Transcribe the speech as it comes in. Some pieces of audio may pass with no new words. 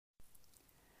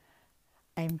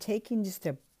I'm taking just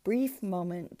a brief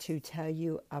moment to tell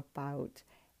you about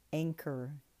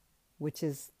Anchor, which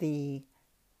is the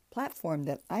platform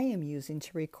that I am using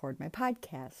to record my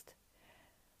podcast.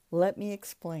 Let me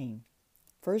explain.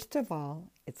 First of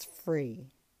all, it's free.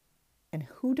 And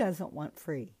who doesn't want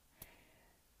free?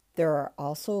 There are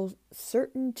also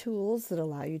certain tools that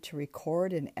allow you to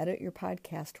record and edit your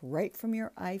podcast right from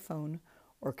your iPhone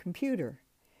or computer.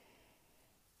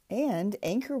 And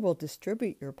Anchor will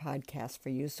distribute your podcast for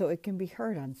you so it can be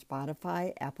heard on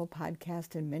Spotify, Apple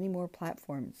Podcast, and many more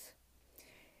platforms.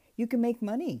 You can make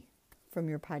money from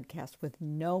your podcast with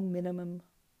no minimum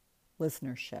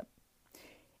listenership.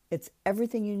 It's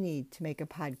everything you need to make a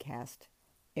podcast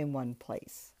in one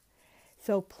place.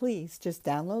 So please just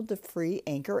download the free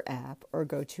Anchor app or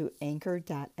go to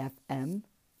anchor.fm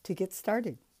to get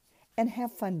started and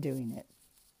have fun doing it.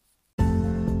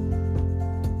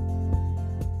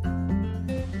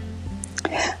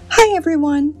 Hi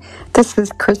everyone, this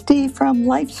is Christy from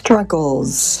Life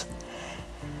Struggles.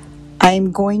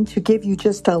 I'm going to give you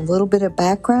just a little bit of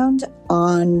background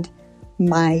on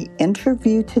my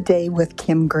interview today with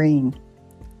Kim Green.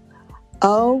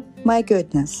 Oh my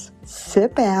goodness,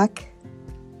 sit back,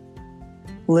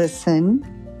 listen,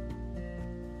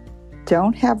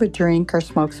 don't have a drink or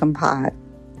smoke some pot,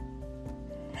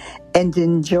 and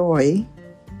enjoy,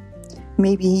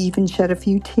 maybe even shed a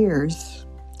few tears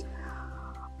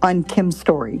on Kim's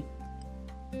story.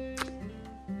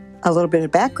 A little bit of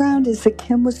background is that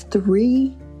Kim was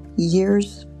 3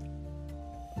 years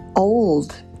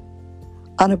old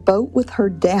on a boat with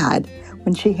her dad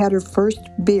when she had her first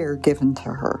beer given to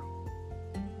her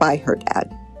by her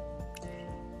dad.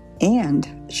 And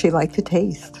she liked to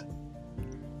taste.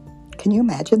 Can you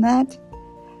imagine that?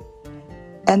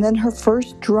 And then her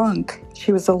first drunk,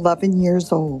 she was 11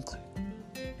 years old.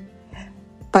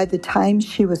 By the time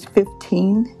she was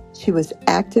 15, she was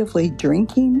actively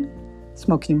drinking,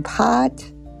 smoking pot,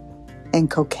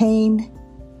 and cocaine,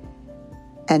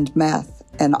 and meth,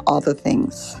 and all the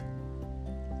things.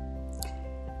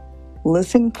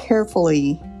 Listen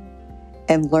carefully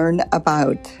and learn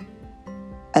about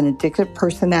an addictive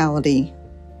personality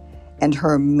and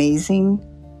her amazing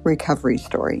recovery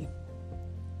story.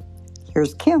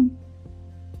 Here's Kim.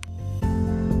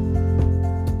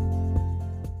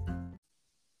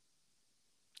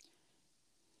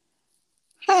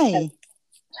 Hi.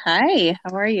 Hi,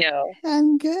 how are you?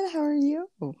 I'm good. How are you?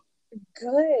 Good.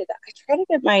 I try to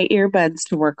get my earbuds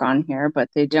to work on here, but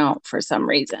they don't for some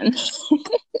reason.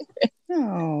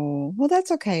 Oh, well,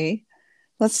 that's okay.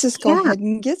 Let's just go ahead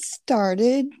and get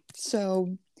started.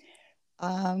 So,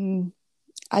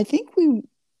 I think we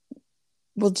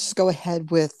will just go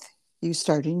ahead with you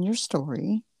starting your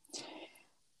story.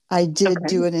 I did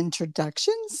do an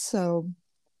introduction. So,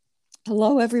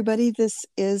 hello, everybody. This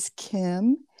is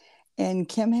Kim, and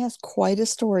Kim has quite a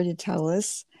story to tell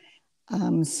us.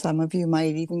 Some of you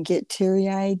might even get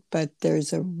teary-eyed, but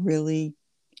there's a really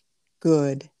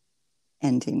good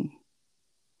ending.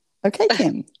 Okay,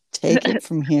 Kim, take it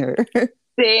from here.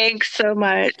 Thanks so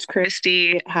much,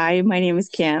 Christy. Hi, my name is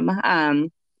Kim.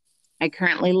 I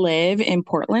currently live in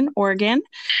Portland, Oregon.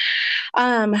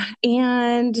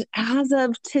 And as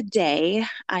of today,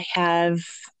 I have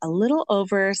a little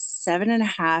over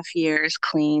 7.5 years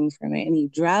clean from any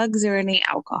drugs or any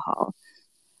alcohol.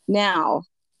 Now,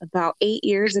 about 8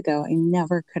 years ago, I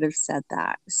never could have said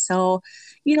that. So,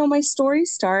 my story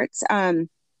starts,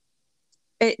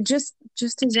 it just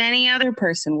as any other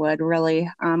person would, really.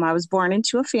 I was born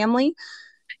into a family,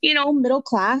 middle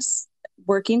class,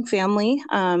 working family.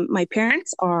 My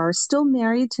parents are still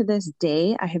married to this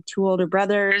day. I have 2 older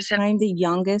brothers, and I'm the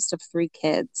youngest of 3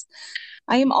 kids.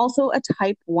 I am also a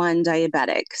type 1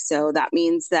 diabetic. So that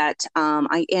means that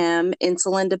I am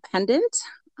insulin dependent.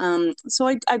 So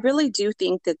I really do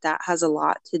think that has a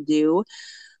lot to do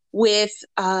with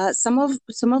some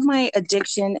of my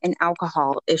addiction and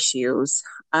alcohol issues.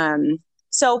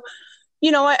 So,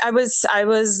 I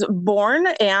was born,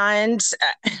 and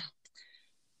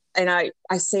I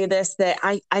say this, that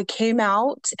I came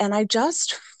out, and I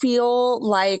just feel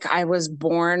like I was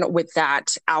born with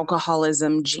that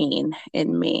alcoholism gene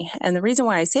in me. And the reason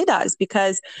why I say that is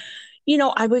because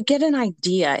I would get an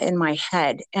idea in my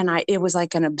head, and it was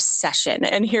like an obsession.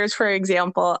 And here's, for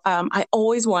example, I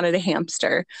always wanted a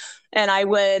hamster, and I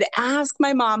would ask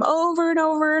my mom over and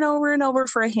over and over and over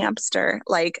for a hamster,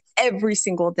 like every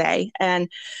single day. And,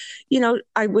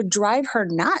 I would drive her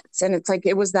nuts. And it's like,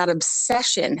 it was that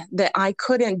obsession that I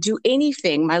couldn't do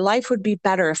anything. My life would be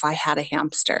better if I had a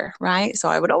hamster, right? So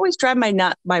I would always drive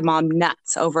my mom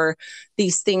nuts over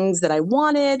these things that I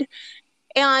wanted.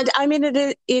 And I mean,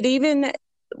 it even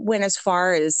went as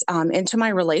far as into my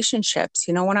relationships.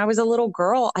 You know, when I was a little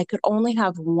girl, I could only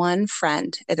have one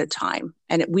friend at a time.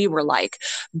 And we were like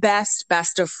best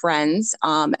of friends.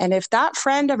 And if that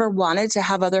friend ever wanted to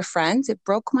have other friends, it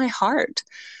broke my heart.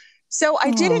 So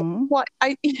I didn't Oh, what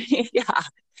I yeah,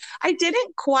 I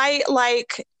didn't quite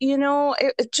like,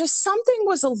 it just something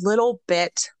was a little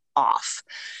bit off.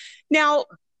 Now,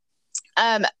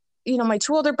 um, my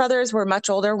two older brothers were much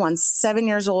older. One's 7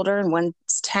 years older and one's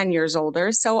 10 years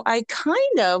older. So I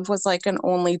kind of was like an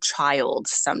only child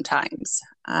sometimes.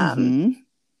 mm-hmm.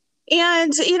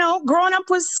 And growing up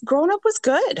was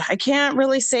good. I can't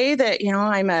really say that,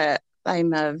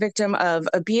 I'm a victim of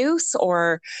abuse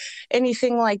or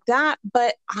anything like that,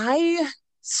 but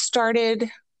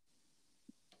started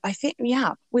I think,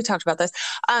 yeah, we talked about this.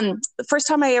 The first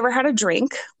time I ever had a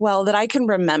drink, well, that I can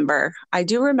remember, I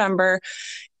do remember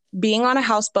being on a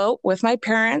houseboat with my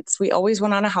parents. We always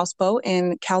went on a houseboat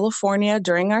in California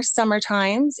during our summer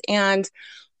times. And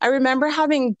I remember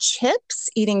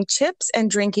eating chips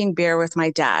and drinking beer with my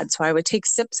dad. So I would take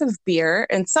sips of beer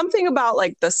and something about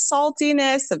like the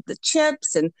saltiness of the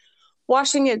chips and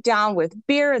washing it down with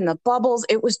beer and the bubbles.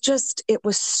 It was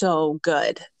so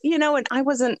good, and I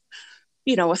wasn't,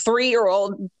 a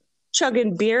 3-year-old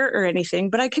chugging beer or anything,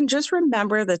 but I can just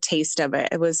remember the taste of it.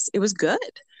 It was good.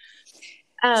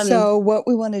 So what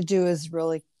we want to do is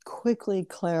really quickly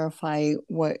clarify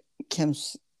what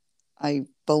Kim's, I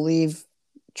believe,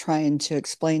 trying to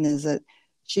explain is that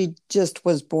she just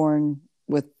was born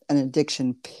with an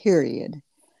addiction, period.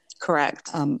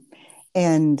 Correct.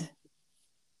 And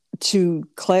to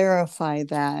clarify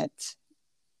that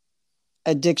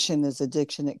addiction is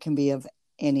addiction, it can be of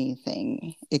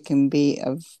anything. It can be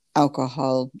of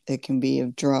alcohol, it can be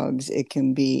of drugs, it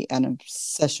can be an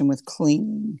obsession with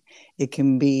cleaning, it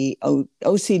can be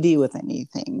OCD with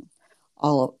anything,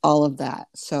 all of that.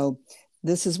 So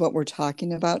this is what we're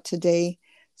talking about today.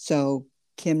 So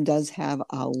Kim does have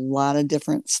a lot of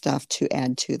different stuff to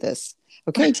add to this.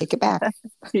 Okay, take it back.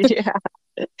 Yeah.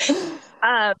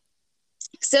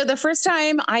 So the first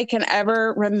time I can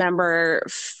ever remember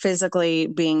physically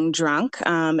being drunk,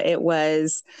 it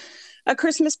was a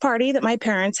Christmas party that my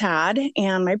parents had,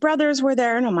 and my brothers were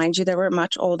there. Now, mind you, they were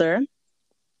much older.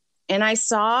 And I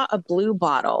saw a blue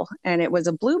bottle, and it was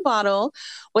a blue bottle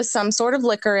with some sort of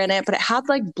liquor in it, but it had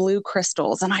like blue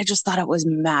crystals. And I just thought it was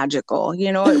magical.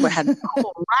 It had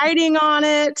cool writing on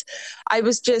it.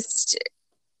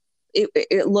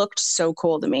 It looked so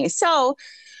cool to me. So,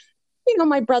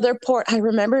 I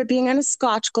remember it being in a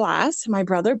scotch glass. My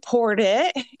brother poured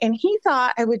it and he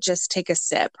thought I would just take a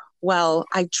sip. Well,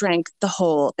 I drank the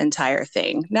whole entire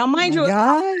thing. Now, Oh mind my you,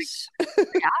 gosh.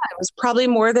 it was probably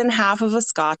more than half of a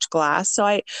scotch glass. So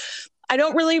I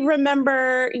don't really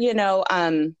remember,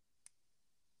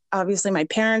 obviously my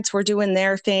parents were doing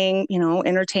their thing,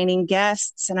 entertaining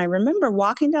guests. And I remember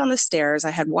walking down the stairs.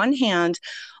 I had one hand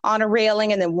on a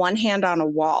railing and then one hand on a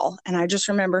wall. And I just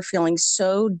remember feeling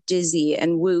so dizzy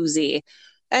and woozy.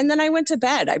 And then I went to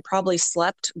bed. I probably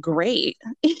slept great,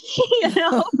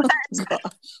 but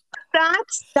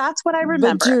that's what I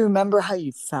remember. But do you remember how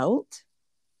you felt?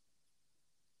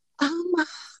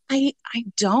 I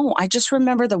don't. I just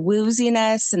remember the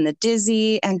wooziness and the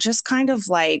dizzy and just kind of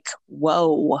like,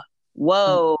 whoa.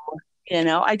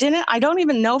 I don't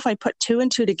even know if I put two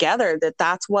and two together that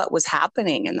that's what was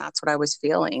happening and that's what I was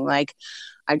feeling. Like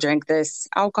I drank this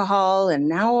alcohol and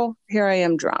now here I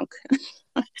am drunk.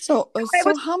 So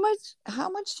how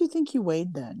much do you think you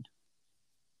weighed then?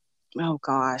 Oh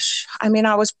gosh. I mean,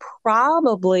 I was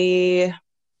probably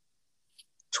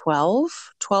 12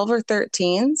 or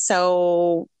 13.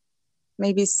 So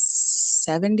maybe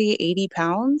 70, 80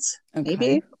 pounds,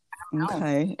 maybe.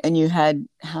 Okay. And you had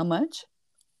how much?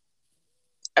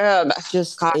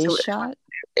 Just gosh, a shot?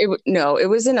 No, it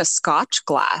was in a scotch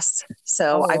glass.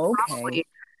 So okay.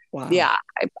 Wow. Yeah,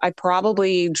 I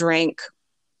probably drank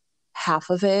half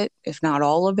of it, if not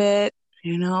all of it,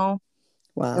 Wow.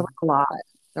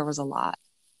 There was a lot.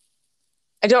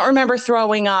 I don't remember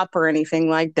throwing up or anything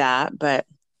like that, but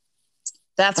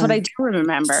that's what I do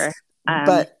remember.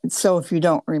 But so if you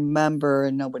don't remember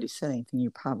and nobody said anything,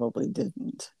 you probably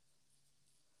didn't.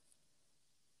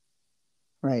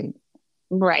 Right.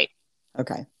 Right.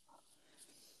 Okay.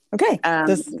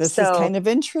 This is kind of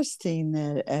interesting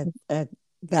that at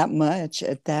that much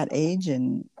at that age,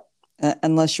 and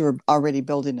unless you were already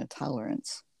building a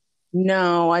tolerance.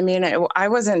 No, I mean, I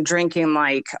wasn't drinking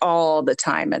like all the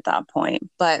time at that point,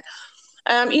 but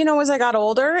as I got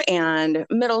older and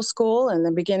middle school and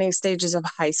the beginning stages of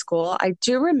high school, I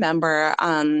do remember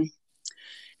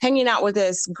hanging out with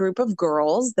this group of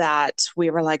girls that we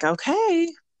were like, okay,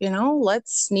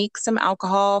 let's sneak some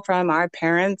alcohol from our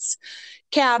parents'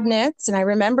 cabinets. And I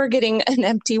remember getting an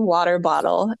empty water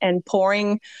bottle and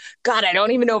pouring, God, I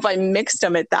don't even know if I mixed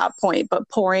them at that point, but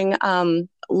pouring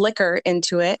liquor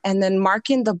into it and then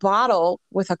marking the bottle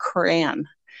with a crayon.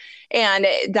 And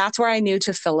that's where I knew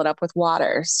to fill it up with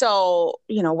water. So,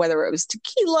 whether it was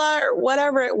tequila or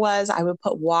whatever it was, I would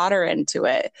put water into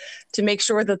it to make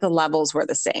sure that the levels were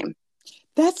the same.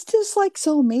 That's just like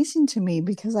so amazing to me,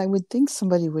 because I would think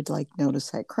somebody would like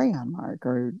notice that crayon mark,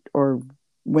 or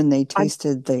when they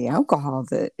tasted the alcohol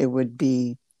that it would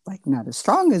be like not as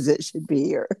strong as it should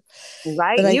be, or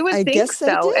right. But You would I think guess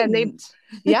so. They and didn't.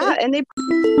 and they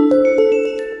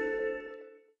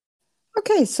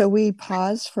Okay, so we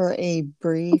pause for a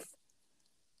brief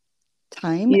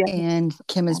time, yeah. and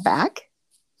Kim is back.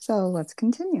 So let's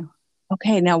continue.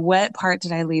 Okay, now what part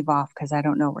did I leave off? Because I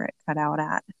don't know where it cut out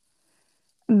at.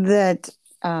 That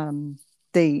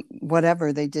they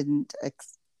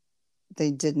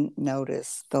didn't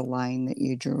notice the line that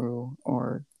you drew,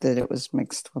 or that it was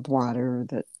mixed with water,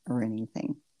 or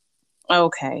anything.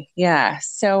 Okay, yeah.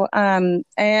 So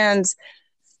and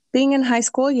being in high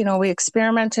school, we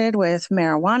experimented with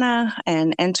marijuana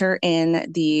and enter in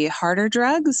the harder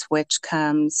drugs, which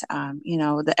comes,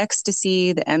 the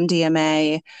ecstasy, the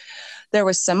MDMA. There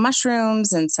was some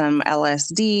mushrooms and some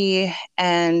LSD.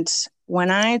 And when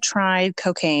I tried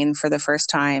cocaine for the first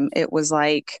time, it was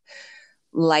like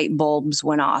light bulbs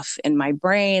went off in my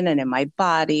brain and in my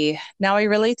body. Now, I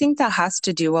really think that has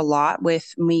to do a lot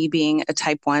with me being a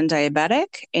type 1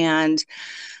 diabetic and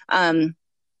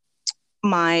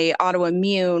my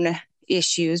autoimmune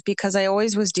issues, because I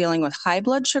always was dealing with high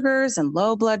blood sugars and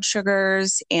low blood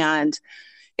sugars. And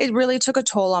it really took a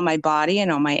toll on my body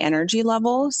and on my energy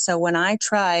level. So when I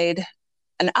tried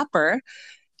an upper,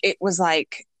 it was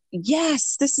like,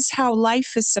 yes, this is how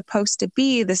life is supposed to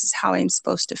be. This is how I'm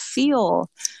supposed to feel.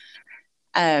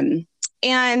 And,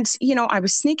 I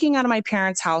was sneaking out of my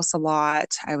parents' house a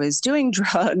lot. I was doing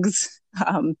drugs.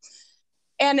 And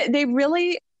they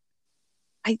really,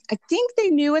 I think they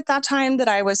knew at that time that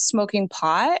I was smoking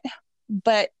pot,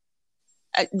 but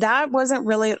that wasn't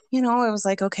really, it was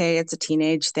like, okay, it's a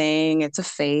teenage thing. It's a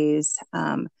phase.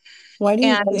 Why do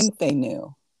you think they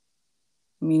knew?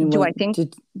 I mean, why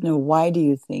do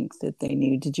you think that they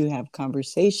knew? Did you have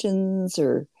conversations,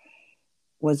 or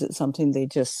was it something they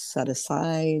just set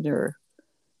aside, or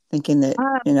thinking that,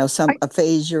 a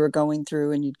phase you were going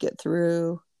through and you'd get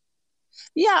through?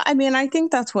 Yeah, I mean, I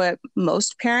think that's what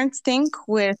most parents think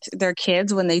with their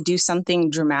kids when they do something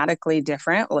dramatically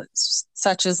different,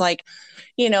 such as like,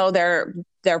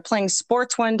 they're playing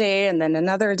sports one day and then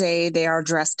another day they are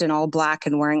dressed in all black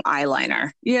and wearing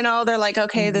eyeliner. They're like,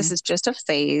 okay, This is just a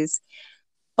phase.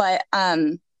 But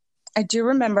I do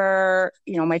remember,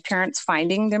 my parents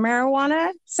finding the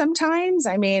marijuana sometimes.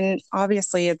 I mean,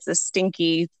 obviously it's a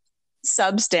stinky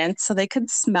substance, so they could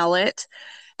smell it.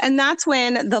 And that's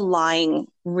when the lying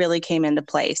really came into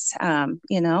place.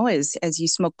 As you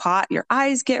smoke pot, your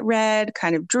eyes get red,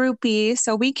 kind of droopy.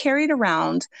 So we carried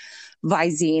around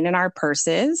Visine in our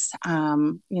purses.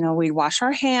 We'd wash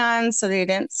our hands so they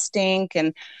didn't stink,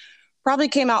 and probably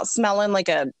came out smelling like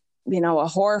a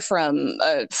whore from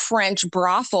a French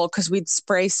brothel, because we'd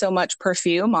spray so much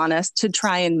perfume on us to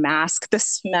try and mask the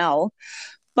smell.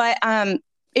 But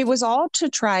it was all to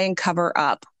try and cover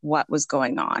up what was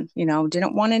going on.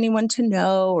 Didn't want anyone to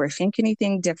know or think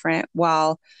anything different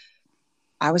while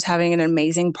I was having an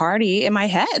amazing party in my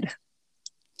head.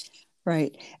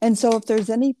 Right. And so if there's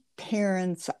any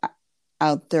parents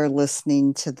out there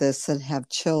listening to this that have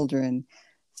children,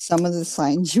 some of the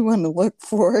signs you want to look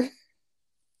for.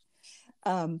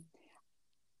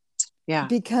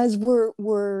 Because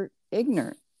we're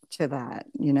ignorant to that.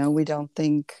 We don't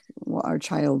think, well, our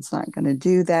child's not going to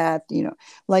do that.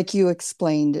 Like you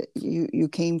explained, you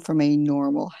came from a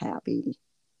normal, happy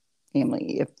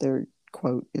family, if their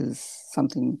quote is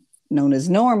something known as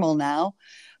normal now,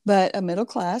 but a middle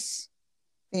class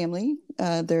family.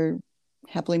 They're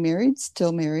happily married,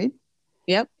 still married.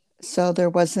 Yep. So there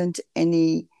wasn't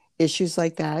any issues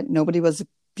like that. Nobody was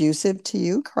abusive to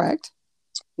you, correct?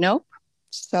 Nope.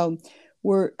 So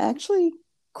we're actually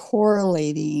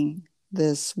correlating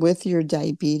this with your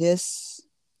diabetes.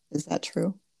 Is that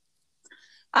true?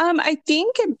 I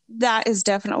think that is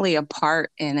definitely a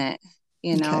part in it,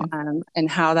 and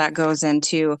how that goes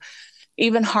into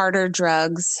even harder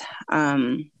drugs.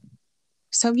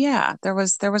 So yeah, there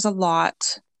was a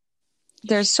lot.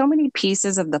 There's so many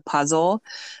pieces of the puzzle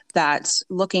that,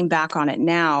 looking back on it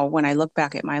now, when I look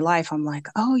back at my life, I'm like,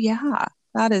 oh yeah,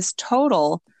 that is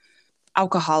total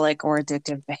alcoholic or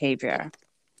addictive behavior.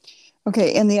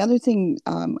 Okay. And the other thing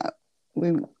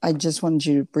I just wanted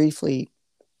you to briefly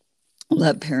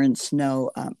let parents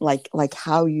know, like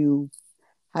how you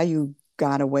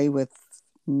got away with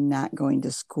not going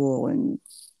to school and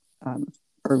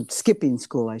or skipping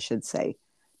school, I should say,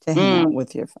 to hang out Mm,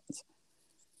 with your friends.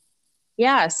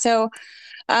 yeah. So,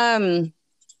 um,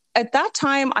 at that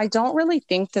time, I don't really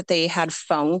think that they had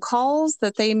phone calls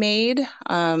that they made.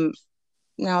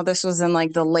 Now this was in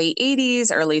like the late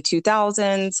 80s, early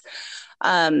 2000s.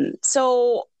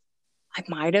 So I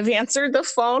might have answered the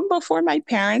phone before my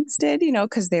parents did,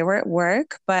 because they were at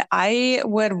work, but I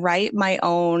would write my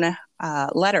own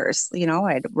letters.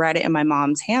 I'd write it in my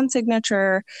mom's hand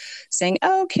signature saying,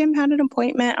 "Oh, Kim had an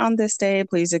appointment on this day.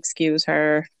 Please excuse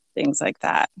her," things like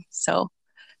that. So,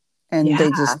 And yeah.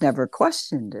 they just never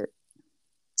questioned it,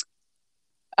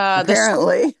 The school,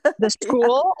 apparently. the Yeah,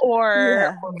 school or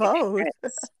yeah, my both.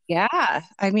 parents. Yeah.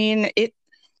 I mean,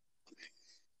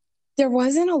 there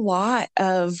wasn't a lot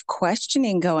of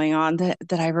questioning going on that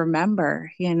I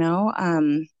remember,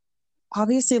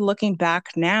 obviously looking back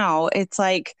now, it's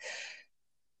like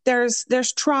there's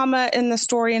trauma in the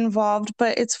story involved,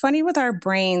 but it's funny with our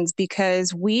brains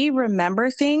because we remember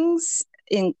things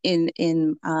in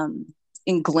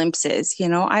glimpses.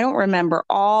 I don't remember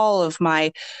all of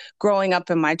my growing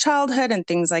up in my childhood and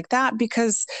things like that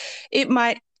because it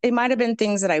might have been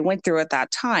things that I went through at that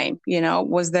time.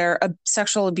 Was there a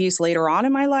sexual abuse later on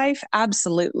in my life?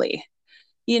 Absolutely.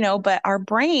 But our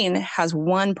brain has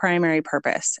one primary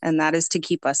purpose, and that is to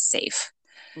keep us safe.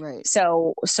 Right.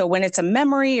 So when it's a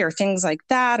memory or things like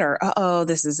that, or oh,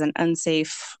 this is an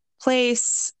unsafe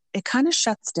place, it kind of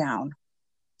shuts down.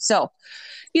 So,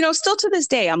 still to this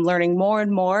day, I'm learning more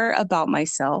and more about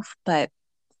myself. But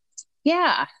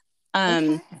yeah,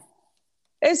 um, Okay.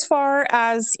 as far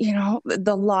as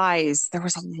the lies, there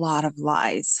was a lot of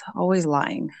lies, always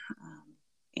lying,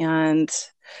 and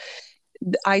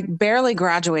I barely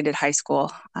graduated high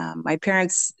school. My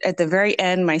parents, at the very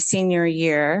end, my senior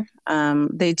year,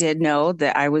 they did know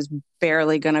that I was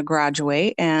barely going to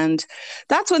graduate. And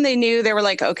that's when they knew. They were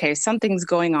like, okay, something's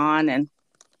going on. And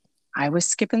I was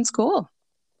skipping school,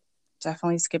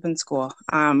 definitely skipping school.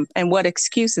 And what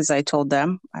excuses I told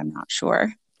them, I'm not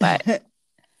sure. But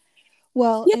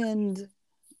Well, yeah, and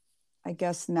I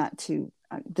guess not to,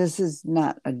 this is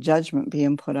not a judgment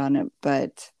being put on it,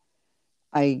 but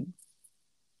I,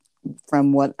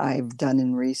 from what I've done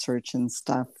in research and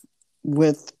stuff,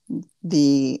 with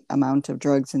the amount of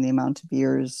drugs and the amount of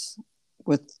years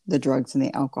with the drugs and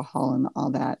the alcohol and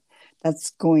all that,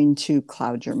 that's going to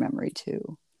cloud your memory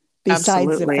too. Besides the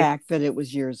absolutely. fact that it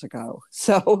was years ago.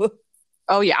 So,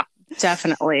 Oh yeah,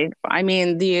 definitely. I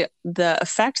mean, the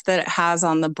effect that it has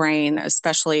on the brain,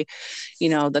 especially,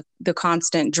 the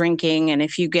constant drinking, and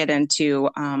if you get into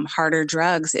harder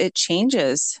drugs, it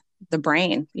changes the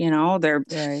brain. There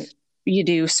right, you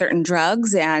do certain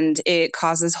drugs and it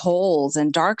causes holes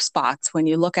and dark spots when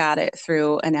you look at it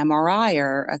through an MRI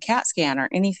or a CAT scan or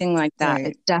anything like that. It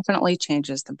right. definitely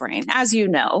changes the brain, as you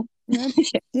know. Yep,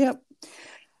 yep.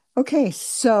 Okay,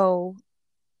 so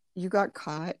you got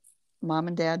caught. Mom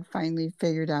and dad finally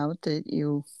figured out that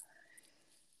you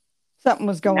something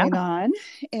was Yeah. going on.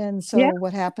 And so Yeah.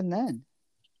 what happened then?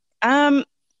 Um,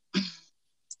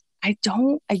 I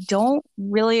don't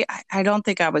really, I don't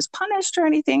think I was punished or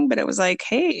anything, but it was like,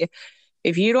 hey,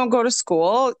 if you don't go to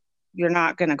school, you're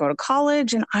not going to go to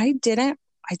college. And I didn't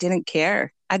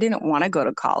care. I didn't want to go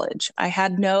to college. I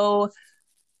had no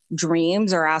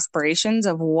dreams or aspirations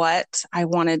of what I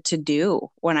wanted to do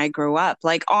when I grew up.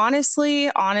 Like,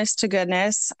 honestly, honest to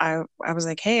goodness, I was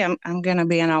like, hey, I'm going to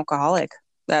be an alcoholic.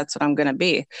 That's what I'm going to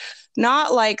be.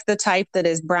 Not like the type that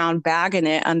is brown bagging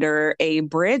it under a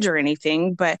bridge or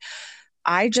anything, but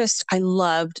I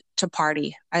loved to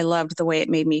party. I loved the way it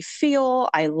made me feel.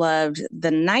 I loved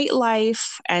the nightlife.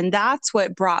 And that's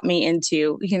what brought me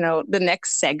into, the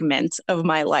next segment of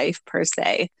my life, per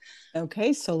se.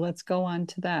 Okay, so let's go on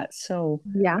to that. So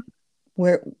Yeah.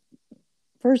 where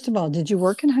first of all, did you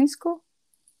work in high school?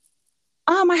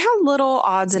 I had little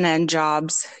odds and end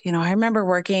jobs. I remember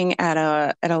working at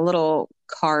a little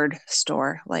card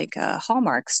store, like a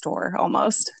Hallmark store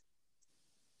almost.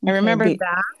 I Okay, remember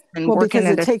that and well, working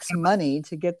because at it a. takes money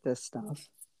to get this stuff.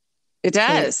 It So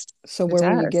does. so It where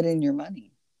were you does. getting your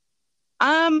money?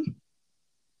 Um,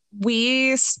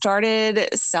 we started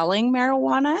selling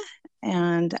marijuana,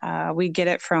 and we get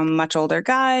it from much older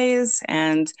guys,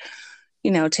 and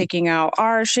taking out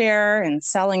our share and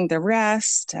selling the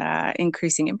rest,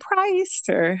 increasing in price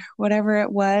or whatever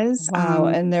it was. Wow,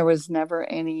 and there was never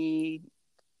any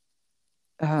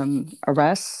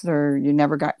arrests or you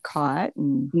never got caught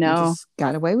and you No, just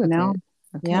got away with no, it.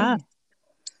 yeah, Okay.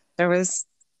 there was.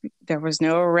 There was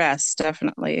no arrest,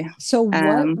 definitely. So what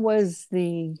Um, was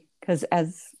because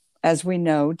as we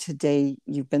know today,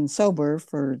 you've been sober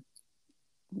for,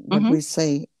 what mhm. we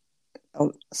say,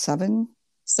 7 years?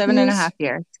 7.5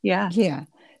 years. Yeah. Yeah.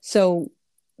 So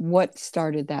what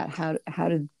started that? How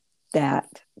did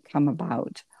that come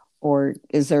about? Or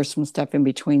is there some stuff in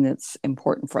between that's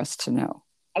important for us to know?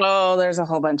 Oh, there's a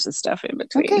whole bunch of stuff in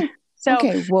between. Okay. So,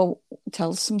 Okay. Well,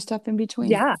 tell us some stuff in between.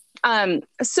 yeah.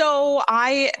 So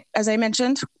as I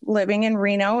mentioned, living in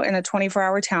Reno in a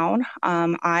 24-hour town,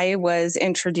 I was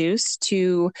introduced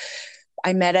to,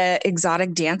 I met a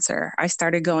exotic dancer. I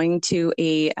started going to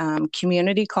a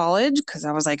community college because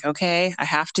I was like, okay, I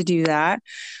have to do that.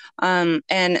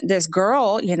 And this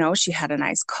girl, she had a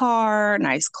nice car,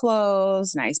 nice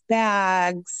clothes, nice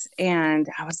bags. And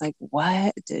I was like,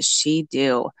 what does she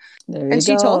do? There you And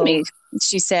she told go. me,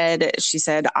 she said,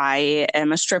 I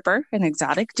am a stripper, an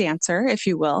exotic dancer, if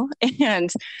you will.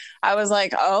 And I was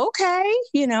like, okay,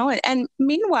 and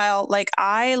meanwhile, like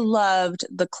I loved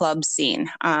the club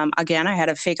scene. Again, I had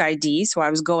a fake ID, so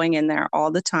I was going in there all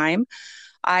the time.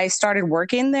 I started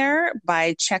working there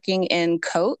by checking in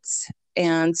coats.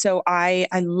 And so I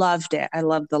loved it. I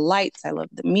loved the lights. I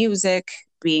loved the music,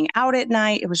 being out at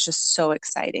night. It was just so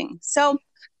exciting. So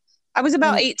I was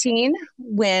about And 18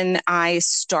 when I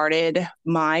started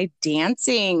my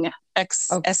dancing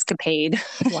oh, escapade.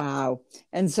 wow.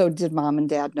 And so did mom and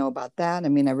dad know about that? I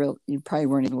mean, you probably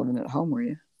weren't even living at home, were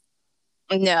you?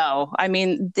 No, I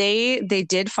mean they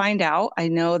did find out. I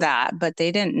know that, but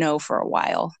they didn't know for a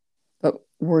while. But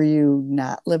were you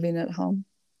not living at home?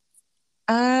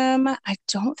 I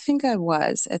don't think I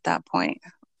was at that point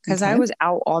because I Okay. was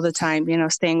out all the time,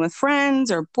 staying with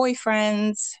friends or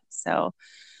boyfriends. So,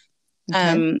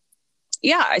 Okay. um,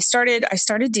 yeah, I started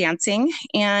dancing,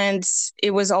 and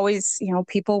it was always,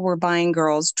 people were buying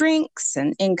girls drinks,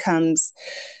 and incomes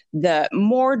the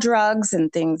more drugs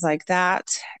and things like that.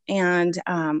 And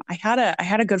I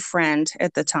had a good friend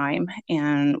at the time,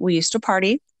 and we used to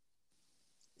party.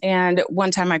 And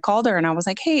one time I called her and I was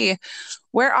like, hey,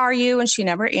 where are you? And she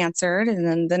never answered. And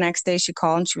then the next day she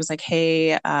called and she was like,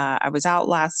 hey, I was out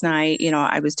last night.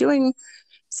 I was doing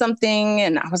something.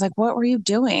 And I was like, what were you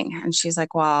doing? And she's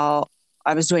like, well,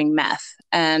 I was doing meth.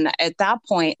 And at that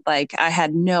point, like I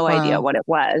had no idea Wow. what it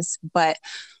was, but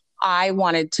I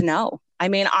wanted to know. I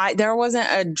mean, there wasn't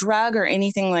a drug or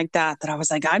anything like that I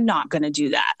was like, I'm not going to do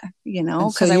that, And so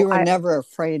because you were I never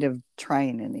afraid of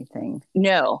trying anything.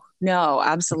 no, no,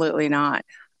 absolutely not.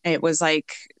 It was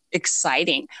like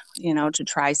exciting, to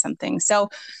try something. So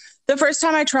the first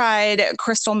time I tried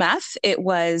crystal meth, that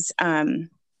was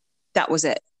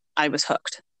it. I was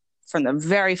hooked from the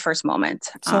very first moment.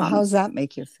 So how's that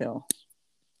make you feel?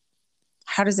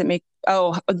 How does it make,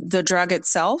 oh, the drug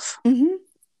itself? Mm-hmm.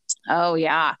 Oh,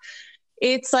 yeah.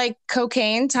 It's like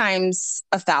cocaine times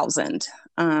 1,000.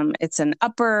 It's an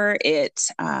upper. It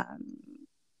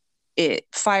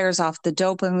fires off the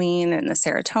dopamine and the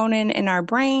serotonin in our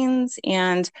brains,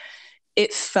 and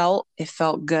it felt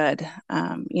good.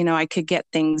 I could get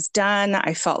things done.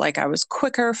 I felt like I was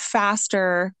quicker,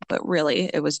 faster, but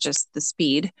really it was just the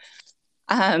speed.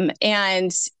 And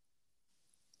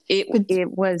it But it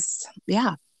was,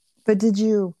 yeah, but did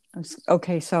you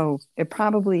okay, so it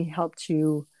probably helped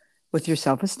you with your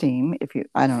self-esteem. If you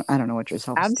I don't know what your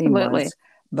self-esteem absolutely, was,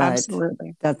 but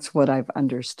absolutely. that's what I've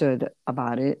understood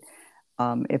about it.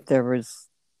 If there was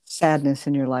sadness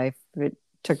in your life, it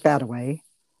took that away.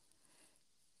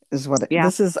 Is what Yeah.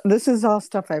 this is all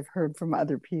stuff I've heard from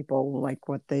other people, like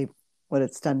what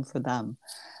it's done for them.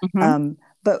 Hmm.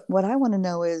 But what I want to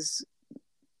know is,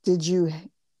 did you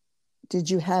did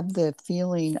you have the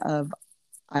feeling of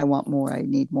I want more, I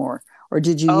need more, or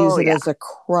did you use Oh it yeah. as a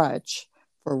crutch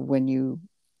for when you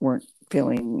weren't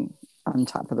feeling on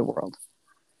top of the world?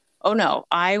 Oh no,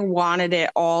 I wanted it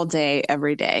all day,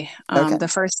 every day. Okay. The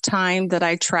first time that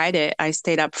I tried it, I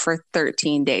stayed up for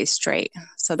 13 days straight.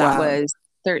 So that Wow. was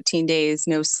 13 days,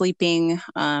 no sleeping.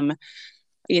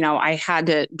 I had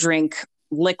to drink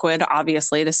liquid,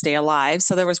 obviously, to stay alive.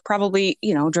 So there was probably,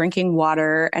 drinking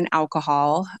water and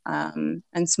alcohol, and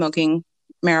smoking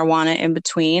marijuana in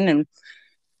between, and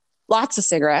lots of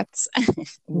cigarettes.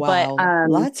 But Wow.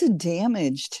 Lots of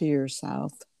damage to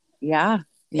yourself. yeah,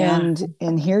 yeah.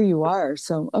 And here you are.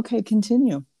 So okay,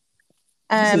 continue.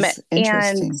 This Um, is and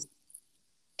interesting.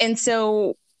 and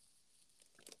so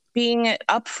being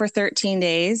up for 13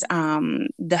 days,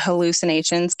 the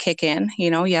hallucinations kick in.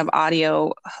 You have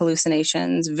audio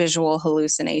hallucinations, visual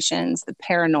hallucinations. The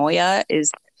paranoia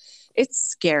it's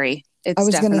scary. I It's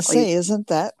was going to definitely, say, isn't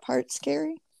that part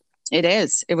scary? it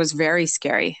is. It was very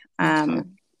scary. Okay.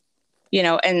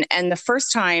 And the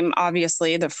first time,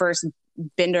 obviously the first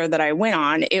bender that I went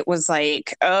on, it was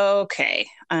like, okay.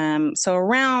 So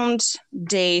around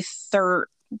day third,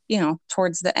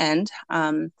 towards the end,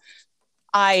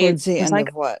 I Towards the was end like,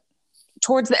 of what?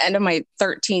 towards the end of my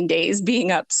 13 days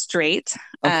being up straight,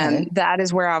 Okay. that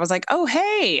is where I was like, oh,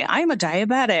 hey, I'm a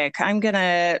diabetic. I'm going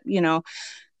to,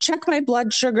 check my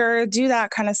blood sugar, do that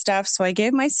kind of stuff. So I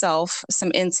gave myself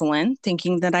some insulin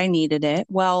thinking that I needed it.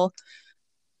 Well,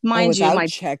 mind you, without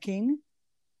checking?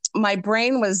 my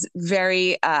brain was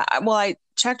very, I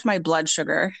checked my blood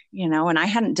sugar, and I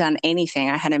hadn't done anything.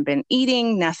 I hadn't been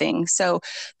eating, nothing. So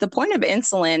the point of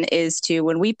insulin is to,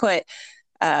 when we put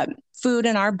food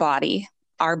in our body,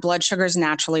 our blood sugars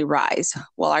naturally rise.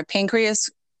 Well, our pancreas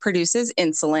produces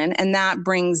insulin, and that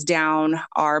brings down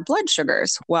our blood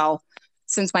sugars. Well,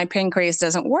 since my pancreas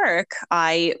doesn't work,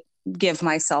 I give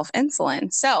myself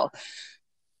insulin. So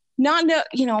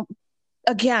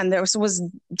again, there was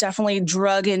definitely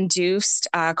drug induced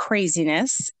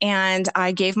craziness. And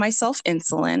I gave myself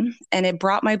insulin, and it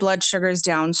brought my blood sugars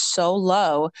down so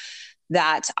low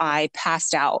that I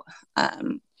passed out.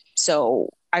 So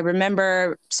I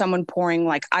remember someone pouring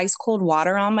like ice cold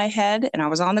water on my head, and I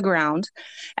was on the ground,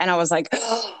 and I was like,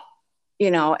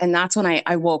 and that's when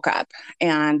I woke up,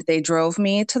 and they drove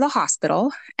me to the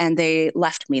hospital, and they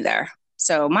left me there.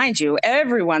 So mind you,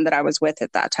 everyone that I was with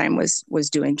at that time was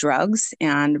doing drugs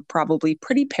and probably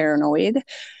pretty paranoid.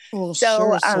 Well, So,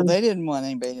 sure. So they didn't want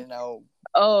anybody to know.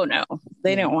 Oh no,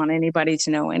 they didn't want anybody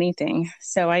to know anything.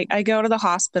 So I go to the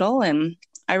hospital, and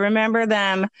I remember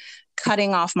them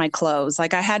cutting off my clothes.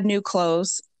 Like, I had new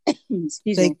clothes. Excuse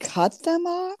me. They cut them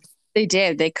off? They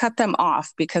did. They cut them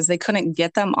off because they couldn't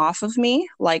get them off of me.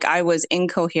 Like, I was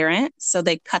incoherent. So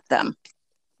they cut them.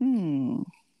 Interesting.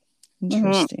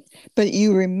 Mm-hmm. But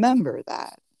you remember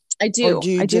that? I do. Or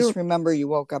do you just remember you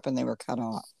woke up and they were cut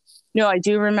off? No, I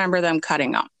do remember them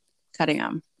cutting them.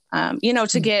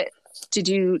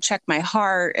 To check my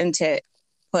heart and to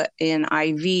put in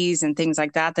IVs and things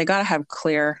like that. They got to have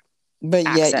clear But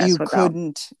yet you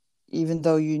couldn't, even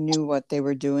though you knew what they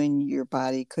were doing, your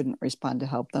body couldn't respond to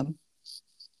help them.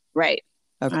 Right.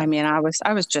 Okay. I mean, I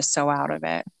was just so out of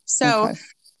it. So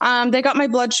they got my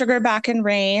blood sugar back in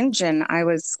range, and I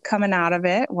was coming out of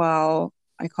it. Well,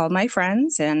 I called my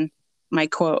friends, and my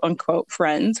quote unquote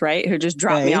friends, right, who just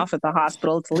dropped me off at the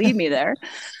hospital to leave me there.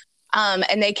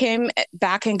 And they came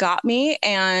back and got me,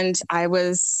 and I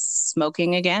was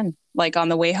smoking again. Like, on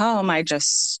the way home, I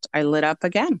lit up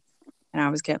again, and I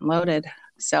was getting loaded.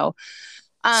 So,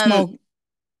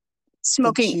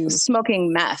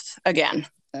 smoking meth again.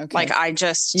 Okay. Like, I went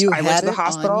to the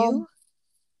hospital.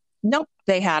 Nope,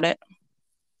 they had it.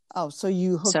 Oh, so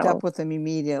you hooked up with them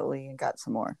immediately and got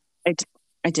some more.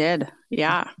 I did.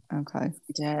 Yeah. Okay. I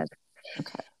did.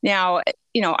 Okay. Now,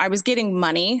 I was getting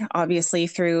money, obviously,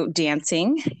 through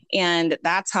dancing, and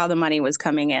that's how the money was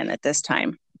coming in at this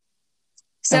time.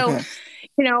 So,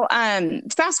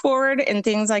 fast forward and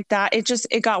things like that,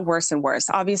 it got worse and worse.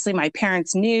 Obviously, my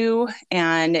parents knew,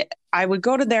 and I would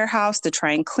go to their house to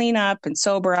try and clean up and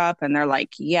sober up. And they're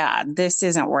like, yeah, this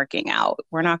isn't working out.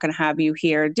 We're not going to have you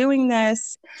here doing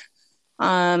this.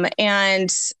 And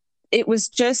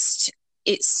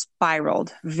it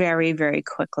spiraled very, very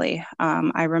quickly.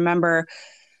 I remember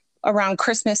around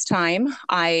Christmas time,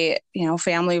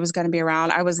 family was going to be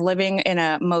around. I was living in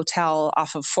a motel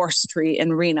off of 4th Street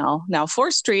in Reno. Now,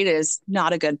 4th Street is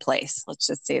not a good place. Let's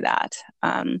just say that.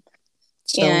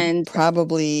 And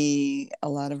probably a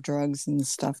lot of drugs and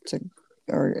stuff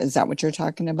or is that what you're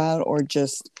talking about? Or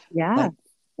just, okay.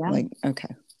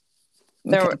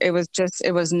 It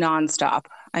was nonstop.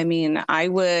 I mean, I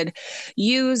would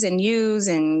use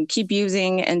and keep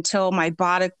using until my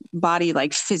body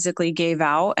like physically gave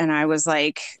out. And I was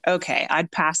like, okay,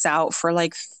 I'd pass out for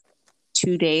like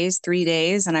 2 days, 3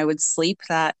 days, and I would sleep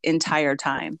that entire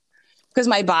time because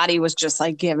my body was just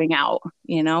like giving out,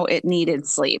 it needed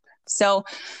sleep. So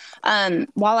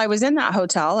while I was in that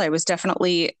hotel, I was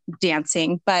definitely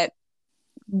dancing, but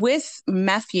with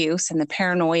meth use and the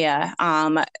paranoia,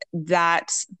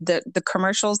 that the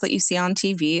commercials that you see on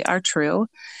TV are true.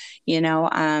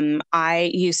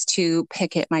 I used to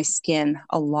pick at my skin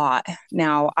a lot.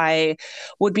 Now, I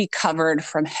would be covered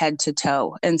from head to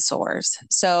toe in sores.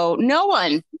 So no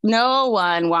one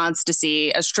wants to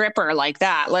see a stripper like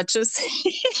that. Let's just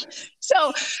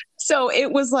so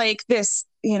it was like this,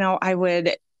 I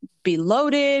would be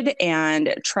loaded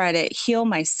and try to heal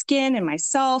my skin and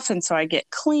myself. And so I get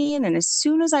clean. And as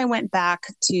soon as I went back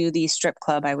to the strip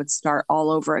club, I would start all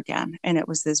over again. And it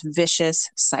was this vicious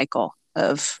cycle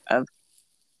of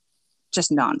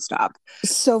just nonstop.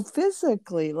 So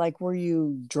physically, like, were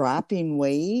you dropping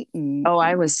weight? Oh,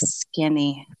 I was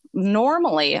skinny.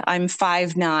 Normally, I'm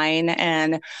 5'9"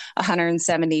 and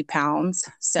 170 pounds.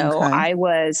 So Okay.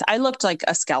 I looked like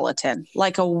a skeleton,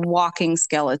 like a walking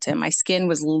skeleton. My skin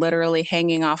was literally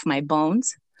hanging off my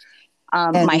bones.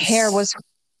 And My hair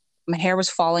was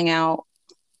falling out.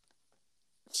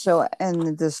 so,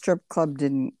 and the strip club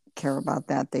didn't care about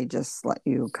that. They just let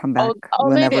you come back Oh,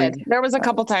 they whenever. did. There was a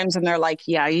couple times and they're like,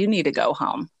 yeah, you need to go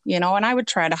home, and I would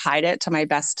try to hide it to my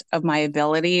best of my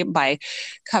ability by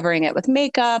covering it with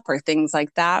makeup or things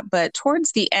like that. But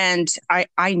towards the end,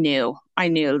 I knew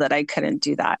that I couldn't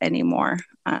do that anymore.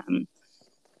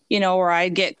 Where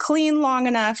I'd get clean long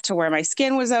enough to where my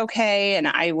skin was okay and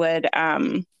I would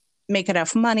make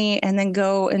enough money and then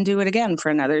go and do it again for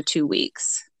another 2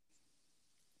 weeks.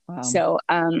 Wow. So,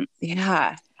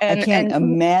 yeah. I can't And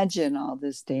imagine all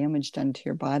this damage done to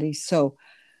your body. So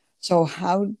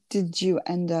how did you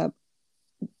end up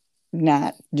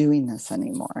not doing this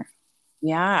anymore?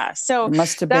 yeah. So There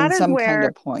must have been that is some kind where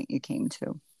of point you came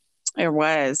to. it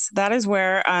was. That is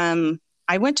where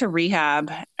I went to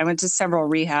rehab. I went to several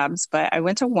rehabs, but I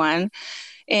went to one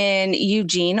in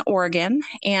Eugene, Oregon,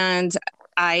 and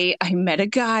I met a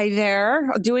guy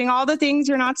there doing all the things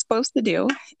you're not supposed to do.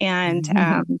 And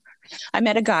I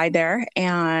met a guy there,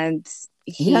 and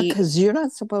Yeah, he, because you're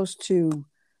not supposed to.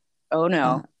 oh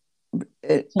no,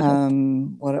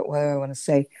 What do I want to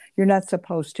say? You're not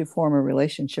supposed to form a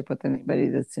relationship with anybody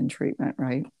that's in treatment,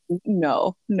 right?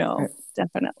 no, Right.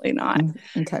 definitely not.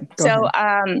 Okay, go So,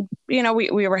 ahead.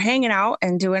 we were hanging out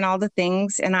and doing all the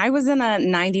things, and I was in a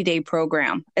 90-day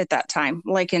program at that time,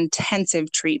 like intensive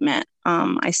treatment.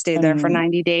 I stayed there for And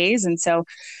 90 days. And so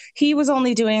he was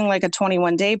only doing like a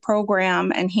 21-day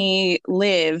program, and he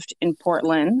lived in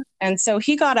Portland. And so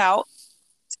he got out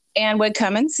and would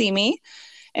come and see me.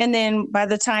 And then by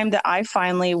the time that I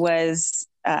finally was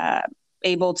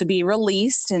able to be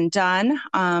released and done,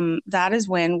 that is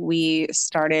when we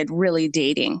started really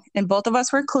dating. And both of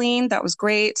us were clean. That was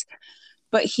great.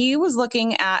 But he was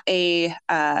looking at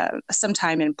some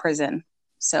time in prison.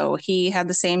 So he had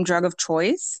the same drug of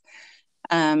choice.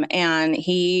 And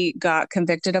he got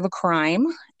convicted of a crime,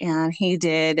 and he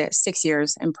did 6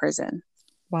 years in prison.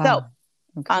 wow. So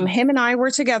Okay. him and I were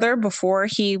together before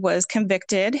he was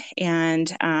convicted.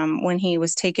 And when he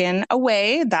was taken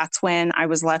away, that's when I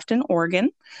was left in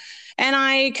Oregon. And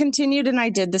I continued and I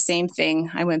did the same thing.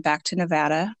 I went back to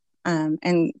Nevada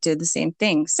and did the same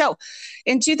thing. So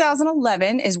in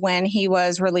 2011 is when he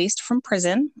was released from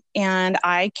prison. And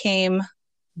I came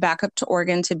back up to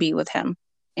Oregon to be with him.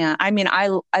 And I mean, I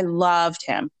loved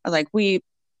him. Like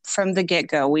from the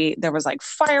get-go, there was like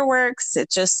fireworks.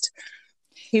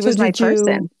 He was my Did you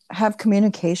person. have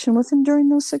communication with him during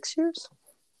those 6 years? I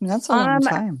mean, that's a long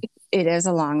time. It is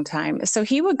a long time. So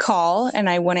he would call and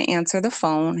I wouldn't answer the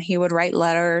phone. He would write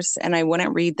letters and I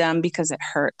wouldn't read them because it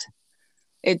hurt.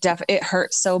 It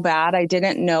hurt so bad. I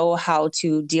didn't know how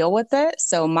to deal with it.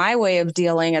 So my way of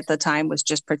dealing at the time was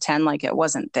just pretend like it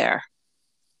wasn't there.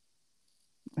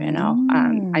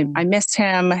 I missed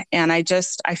him, and I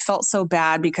felt so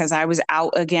bad because I was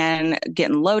out again,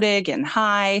 getting loaded, getting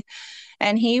high,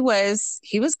 and he was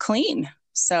clean.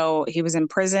 So he was in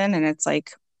prison, and it's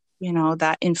like,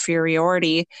 that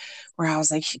inferiority where I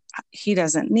was like, he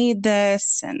doesn't need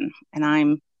this. And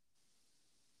I'm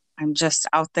just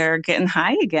out there getting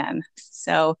high again.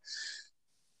 So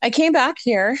I came back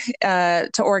here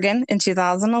to Oregon in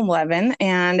 2011,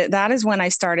 and that is when I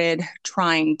started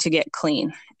trying to get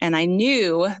clean. And I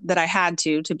knew that I had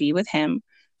to be with him.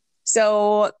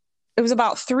 So it was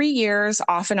about 3 years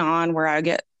off and on where I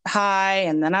get high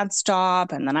and then I'd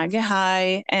stop and then I'd get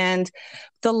high. And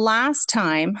the last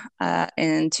time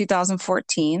in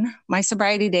 2014, my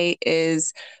sobriety date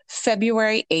is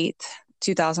February 8th,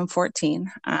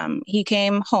 2014. He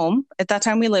came home. At that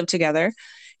time, we lived together.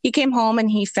 He came home and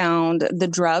he found the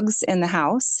drugs in the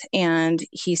house. And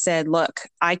he said, look,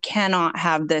 I cannot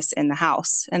have this in the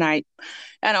house. And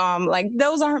I'm like,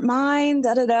 those aren't mine,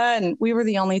 da, da, da. And we were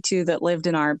the only two that lived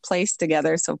in our place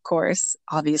together. So of course,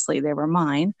 obviously they were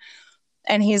mine.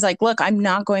 And he's like, look, I'm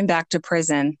not going back to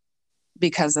prison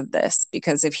because of this.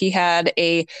 Because if he had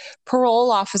a parole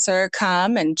officer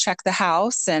come and check the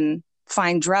house and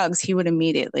find drugs, he would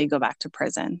immediately go back to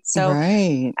prison. So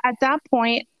at that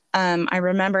point, I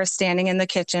remember standing in the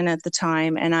kitchen at the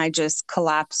time and I just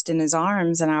collapsed in his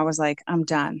arms and I was like, I'm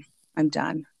done.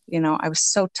 I was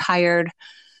so tired,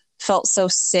 felt so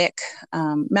sick,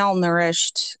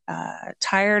 malnourished,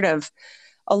 tired of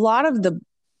a lot of the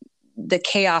the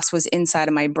chaos was inside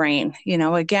of my brain,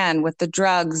 again, with the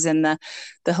drugs and the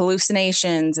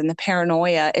hallucinations and the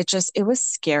paranoia. It was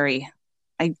scary.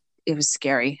 It was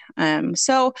scary.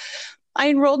 So I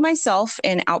enrolled myself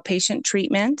in outpatient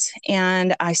treatment,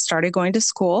 and I started going to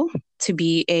school to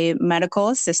be a medical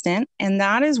assistant. And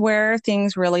that is where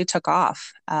things really took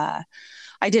off.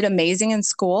 I did amazing in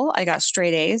school. I got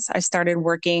straight A's. I started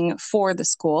working for the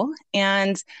school.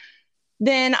 And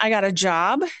then I got a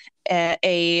job at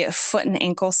a foot and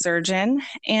ankle surgeon,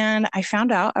 and I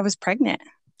found out I was pregnant.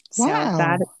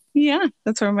 Wow.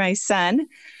 That's where my son.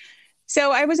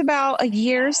 So I was about a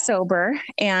year sober,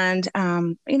 and,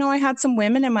 I had some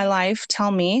women in my life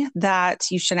tell me that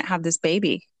you shouldn't have this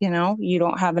baby. You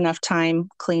don't have enough time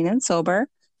clean and sober.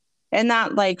 And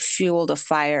that like fueled a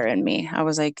fire in me. I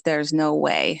was like, there's no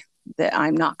way that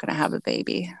I'm not going to have a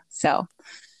baby. So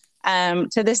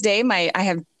to this day, I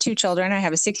have two children. I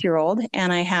have a 6-year-old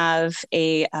and I have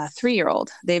a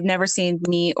 3-year-old. They've never seen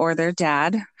me or their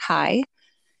dad. Hi.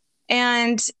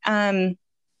 And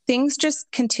things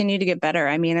just continue to get better.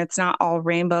 I mean, it's not all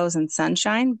rainbows and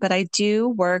sunshine, but I do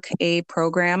work a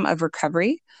program of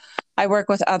recovery. I work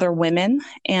with other women,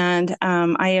 and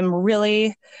I am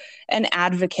really an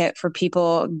advocate for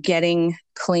people getting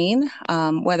clean,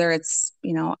 whether it's,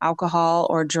 alcohol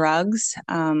or drugs.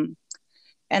 And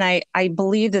I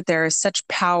believe that there is such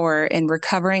power in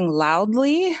recovering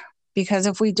loudly, because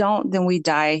if we don't, then we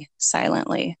die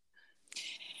silently.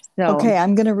 So, okay,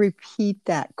 I'm going to repeat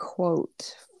that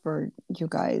quote for you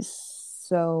guys.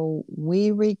 So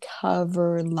we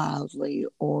recover loudly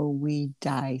or we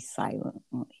die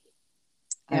silently.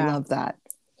 yeah. I love that.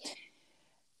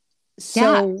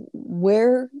 So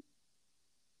where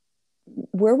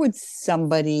would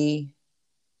somebody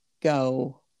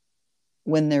go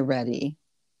when they're ready?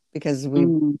 Because we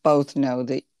both know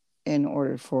that in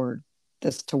order for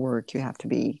this to work, you have to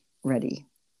be ready.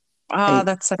 Oh,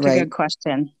 that's such a good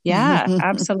question. Yeah,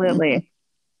 absolutely.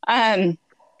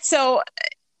 So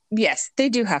yes, they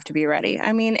do have to be ready.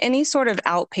 I mean, any sort of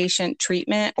outpatient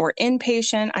treatment or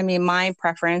inpatient, I mean, my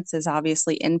preference is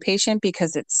obviously inpatient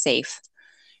because it's safe.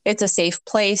 It's a safe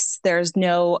place. There's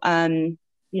no,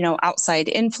 outside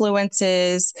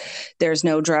influences. There's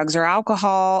no drugs or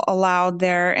alcohol allowed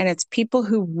there. And it's people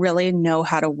who really know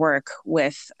how to work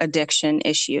with addiction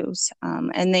issues.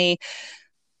 And they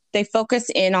focus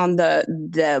in on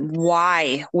the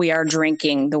why we are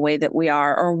drinking the way that we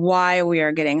are, or why we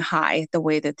are getting high the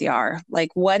way that they are. Like,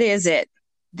 what is it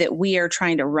that we are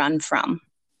trying to run from?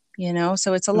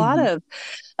 So it's a lot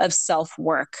of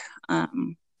self-work.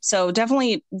 So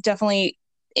definitely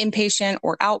inpatient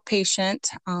or outpatient.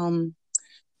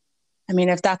 I mean,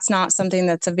 if that's not something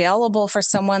that's available for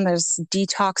someone, there's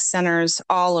detox centers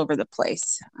all over the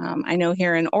place. I know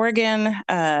here in Oregon,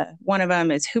 one of them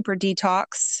is Hooper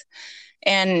Detox.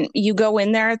 And you go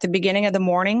in there at the beginning of the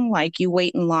morning, like you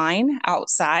wait in line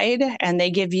outside, and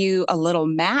they give you a little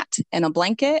mat and a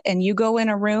blanket, and you go in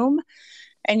a room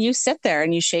and you sit there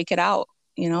and you shake it out.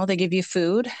 They give you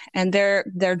food, and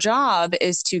their job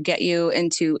is to get you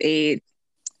into a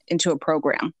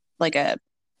program, like a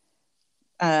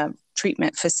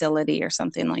treatment facility or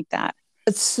something like that.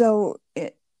 So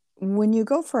when you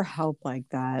go for help like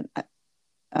that,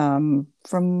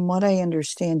 from what I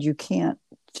understand, you can't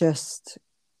just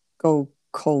go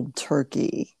cold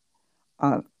turkey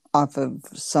off of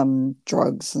some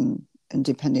drugs and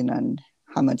depending on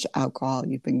how much alcohol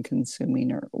you've been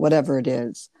consuming or whatever it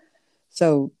is.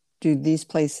 So do these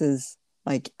places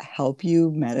like help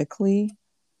you medically?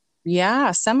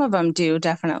 Yeah, some of them do,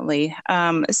 definitely.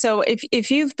 So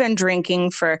if you've been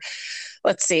drinking for,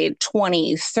 let's say,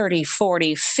 20, 30,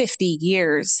 40, 50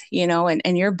 years,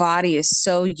 and your body is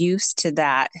so used to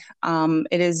that,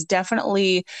 it is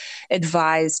definitely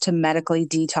advised to medically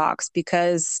detox,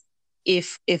 because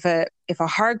if a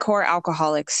hardcore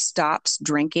alcoholic stops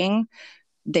drinking,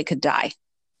 they could die.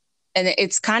 And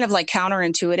it's kind of like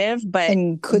counterintuitive, but.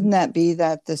 And couldn't that be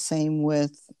that the same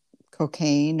with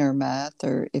cocaine or meth,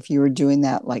 or if you were doing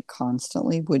that like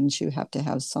constantly, wouldn't you have to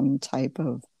have some type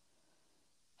of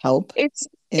help?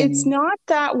 It's not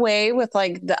that way with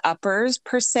like the uppers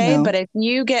per se, No? but if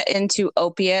you get into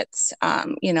opiates,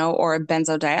 or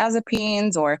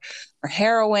benzodiazepines or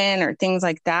heroin or things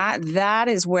like that, that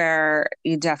is where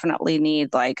you definitely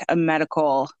need like a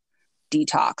medical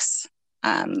detox.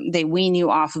 They wean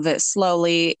you off of it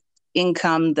slowly. In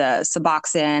come the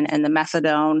Suboxone and the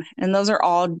methadone, and those are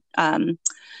all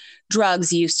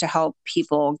drugs used to help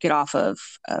people get off of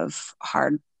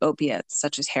hard opiates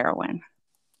such as heroin.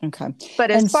 Okay. But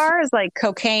as far as like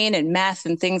cocaine and meth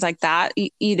and things like that,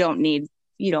 you don't need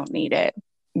it.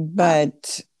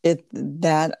 But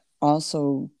that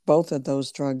also both of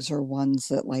those drugs are ones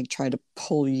that like try to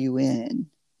pull you in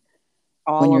when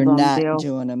All you're of them not do.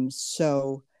 doing them.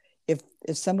 So if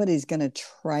somebody's going to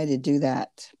try to do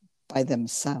that by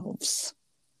themselves,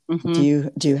 Hmm.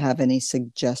 do you have any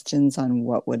suggestions on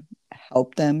what would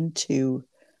help them to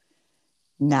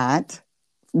not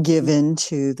give in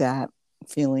to that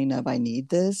feeling of I need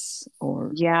this?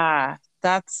 Or Yeah,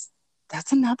 that's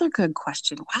another good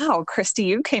question. Wow, Christy,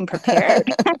 you came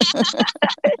prepared.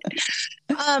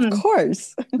 of Um,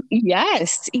 course.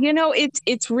 yes,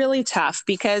 it's really tough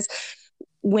because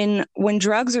when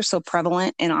drugs are so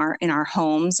prevalent in our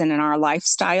homes and in our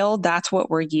lifestyle, that's what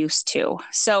we're used to.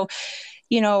 So,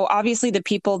 obviously the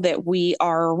people that we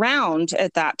are around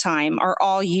at that time are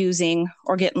all using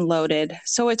or getting loaded.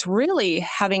 So it's really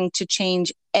having to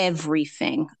change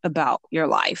everything about your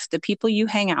life, the people you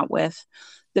hang out with,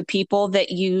 the people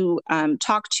that you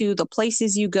talk to, the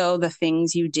places you go, the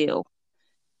things you do.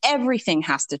 Everything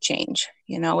has to change.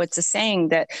 It's a saying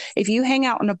that if you hang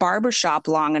out in a barber shop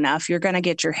long enough, you're going to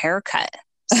get your hair cut.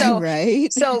 So,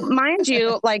 Right. so mind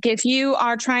you, like if you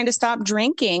are trying to stop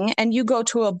drinking and you go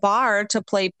to a bar to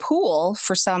play pool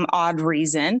for some odd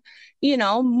reason,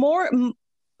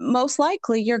 most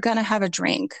likely you're going to have a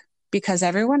drink because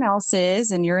everyone else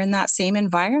is, and you're in that same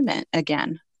environment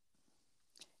again.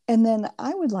 And then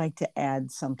I would like to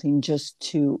add something just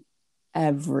to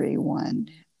everyone.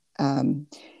 Um,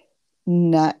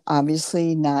 not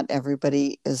obviously, not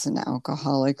everybody is an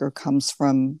alcoholic or comes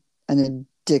from an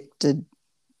addicted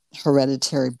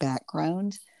hereditary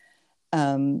background.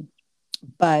 Um,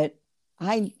 but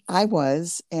I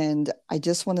was, and I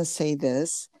just want to say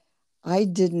this: I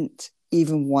didn't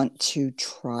even want to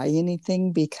try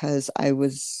anything because I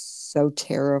was so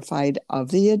terrified of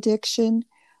the addiction.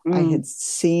 I Mm, had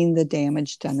seen the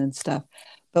damage done and stuff.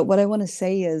 But what I want to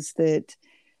say is that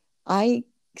I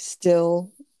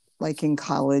still, like in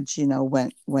college,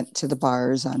 went to the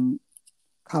bars on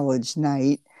college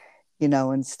night,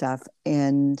 and stuff.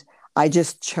 And I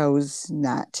just chose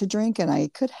not to drink, and I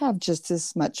could have just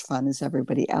as much fun as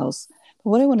everybody else. But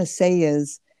what I want to say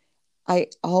is, I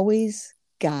always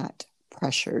got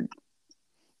pressured,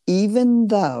 even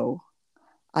though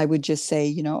I would just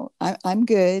say, I'm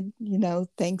good,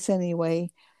 thanks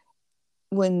anyway.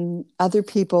 When other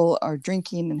people are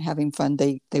drinking and having fun,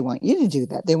 they want you to do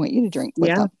that. They want you to drink with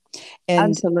yeah, them. And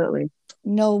absolutely.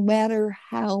 no matter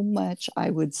how much I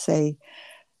would say,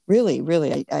 really,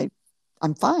 really,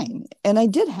 I'm fine. And I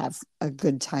did have a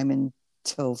good time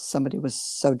until somebody was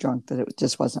so drunk that it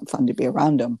just wasn't fun to be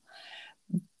around them,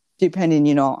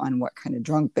 depending, on what kind of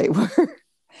drunk they were.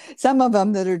 Some of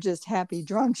them that are just happy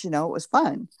drunks, it was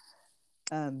fun.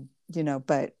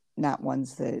 But not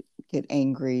ones that get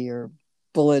angry or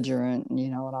belligerent,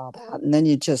 and all that. And then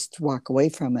you just walk away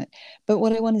from it. But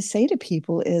what I want to say to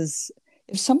people is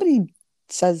if somebody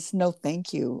says no,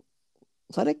 thank you,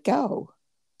 let it go.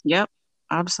 Yep,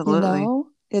 absolutely.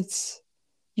 It's,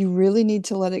 you really need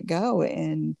to let it go.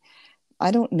 And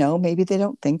I don't know, maybe they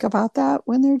don't think about that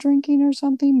when they're drinking or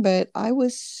something, but I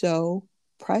was so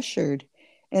pressured.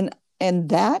 And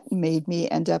that made me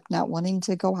end up not wanting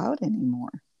to go out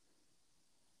anymore.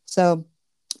 So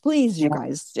please, you Yeah.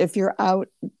 guys, if you're out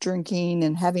drinking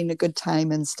and having a good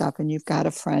time and stuff, and you've got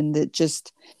a friend that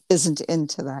just isn't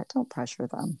into that, don't pressure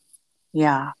them.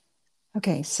 Yeah.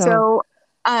 Okay, so So,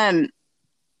 um,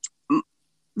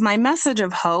 my message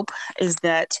of hope is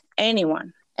that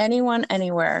anyone,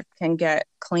 anywhere can get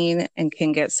clean and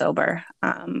can get sober.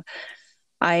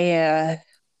 I,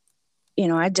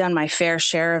 I'd done my fair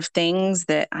share of things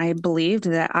that I believed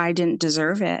that I didn't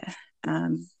deserve it.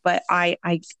 But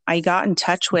I got in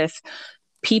touch with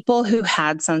people who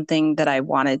had something that I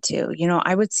wanted to.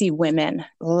 I would see women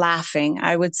laughing.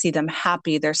 I would see them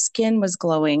happy. Their skin was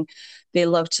glowing. They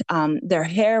looked, their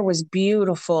hair was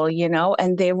beautiful,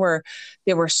 and they were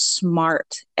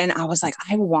smart. And I was like,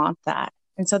 I want that.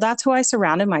 And so that's who I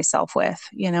surrounded myself with,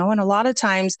 and a lot of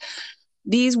times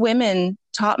these women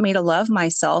taught me to love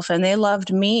myself, and they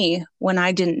loved me when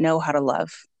I didn't know how to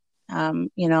love.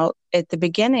 At the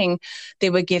beginning, they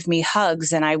would give me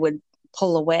hugs and I would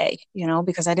pull away,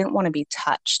 because I didn't want to be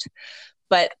touched.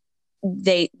 But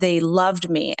they loved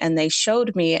me and they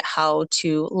showed me how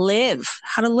to live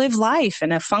life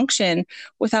and a function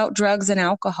without drugs and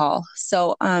alcohol.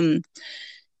 So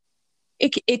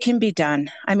it can be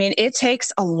done. I mean, it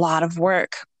takes a lot of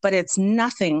work, but it's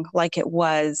nothing like it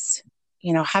was,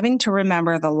 having to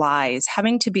remember the lies,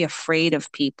 having to be afraid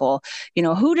of people.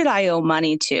 Who did I owe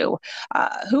money to?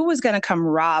 Who was going to come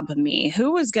rob me?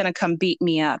 Who was going to come beat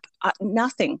me up?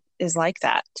 Nothing is like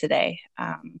that today.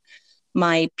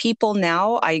 My people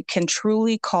now, I can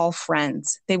truly call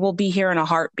friends. They will be here in a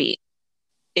heartbeat.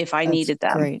 if I That's needed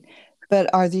them. great.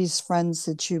 But are these friends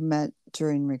that you met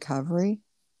during recovery?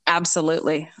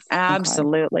 Absolutely. Okay.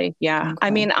 Absolutely. Yeah. I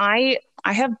Okay. mean, I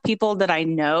have people that I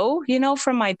know,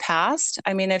 from my past.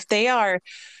 I mean, if they are,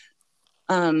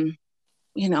 um,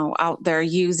 out there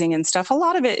using and stuff, a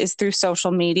lot of it is through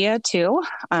social media too.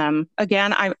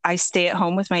 Again, I stay at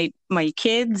home with my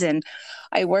kids and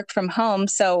I work from home.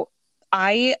 So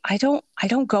I don't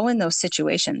go in those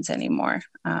situations anymore.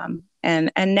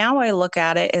 And now I look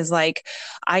at it as like,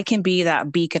 I can be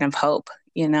that beacon of hope.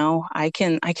 I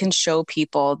can show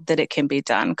people that it can be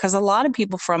done, because a lot of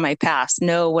people from my past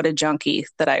know what a junkie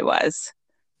that I was.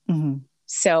 Mm-hmm.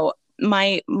 So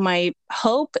my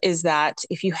hope is that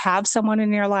if you have someone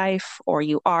in your life or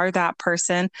you are that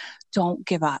person, don't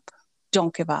give up.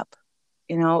 Don't give up.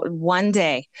 One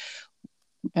day,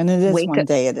 And it is wake one up.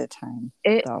 day at a time.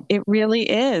 It So, it really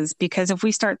is, because if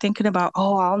we start thinking about,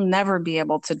 oh, I'll never be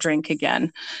able to drink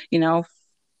again, you know,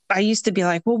 I used to be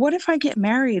like, well, what if I get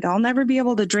married? I'll never be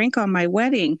able to drink on my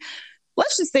wedding.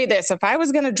 Let's just say this. If I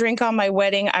was going to drink on my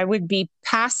wedding, I would be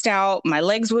passed out. My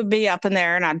legs would be up in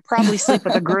there and I'd probably sleep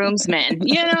with a groomsman.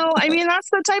 I mean, that's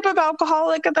the type of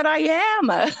alcoholic that I am.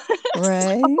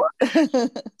 right?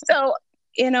 So,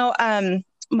 you know, um,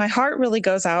 my heart really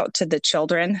goes out to the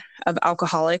children of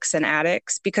alcoholics and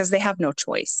addicts, because they have no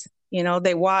choice.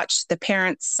 They watch the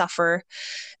parents suffer,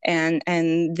 and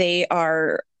they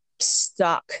are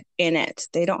stuck in it.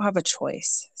 They don't have a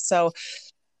choice. So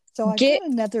I've get got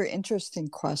another interesting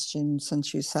question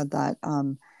since you said that.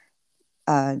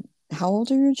 Uh, how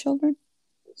old are your children?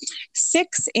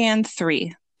 6 and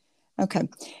 3. Okay.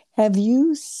 Have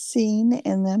you seen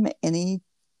in them any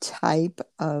type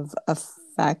of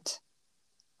effect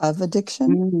of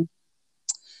addiction?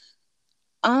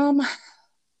 Mm. Um,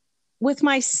 with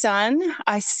my son,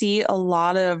 I see a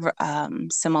lot of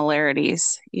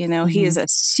similarities. He Mm-hmm. is a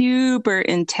super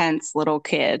intense little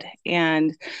kid,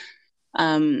 and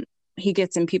um, he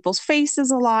gets in people's faces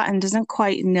a lot and doesn't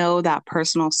quite know that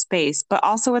personal space. But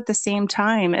also at the same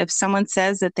time, if someone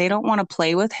says that they don't want to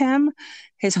play with him,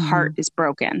 his Mm-hmm. heart is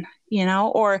broken.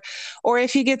 Or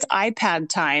if he gets iPad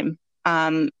time,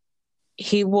 um,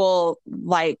 he will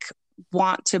like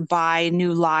want to buy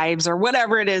new lives or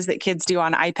whatever it is that kids do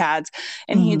on iPads.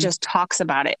 And he Mm-hmm. just talks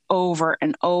about it over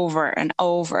and over and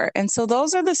over. And so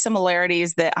those are the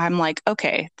similarities that I'm like,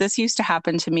 okay, this used to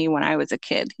happen to me when I was a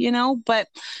kid, but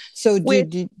So with,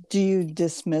 do you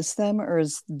dismiss them, or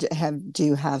do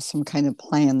you have some kind of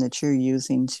plan that you're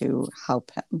using to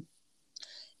help him?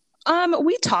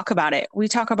 we talk about it. We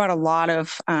talk about a lot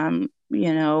of,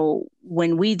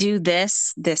 when we do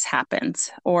this, this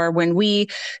happens, or when we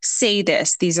say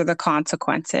this, these are the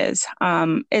consequences.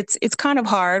 It's kind of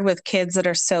hard with kids that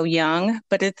are so young,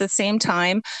 but at the same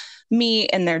time, me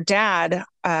and their dad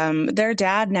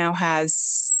now has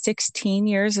 16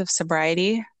 years of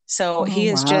sobriety. So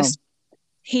Oh, wow.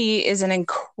 he is an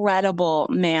incredible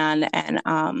man. And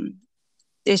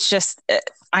it's just,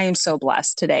 I am so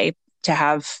blessed today to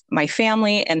have my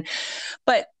family.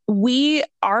 But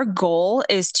our goal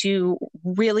is to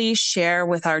really share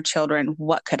with our children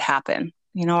what could happen.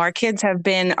 Our kids have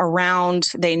been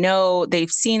around,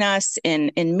 they've seen us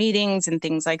in meetings and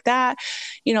things like that.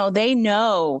 They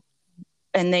know,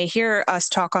 and they hear us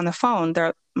talk on the phone.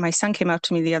 My son came up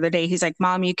to me the other day. He's like,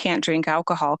 Mom, you can't drink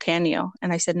alcohol, can you?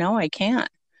 And I said, no, I can't.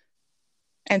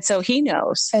 And so he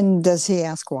knows. And does he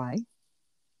ask why?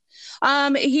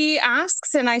 He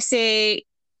asks, and I say,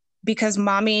 because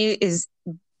mommy is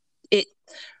it.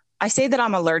 I say that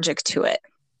I'm allergic to it,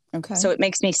 Okay. so it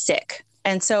makes me sick.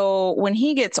 And so when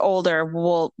he gets older,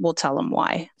 we'll tell him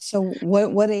why. So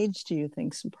what age do you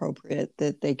think is appropriate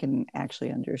that they can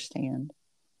actually understand?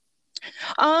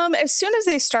 As soon as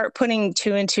they start putting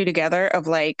two and two together of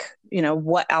like,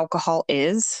 what alcohol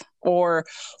is, or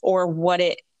what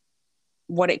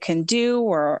it can do,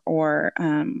 or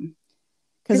Because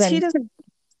because I'm he doesn't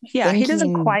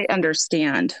thinking, quite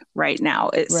understand right now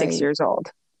at 6 right, years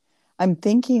old. I'm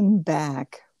thinking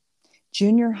back,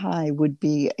 junior high would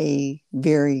be a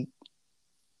very,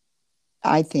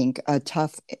 I think, a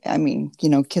tough, I mean,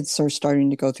 kids are starting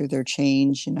to go through their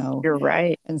change, You're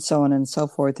right. and so on and so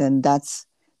forth. And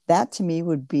that to me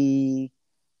would be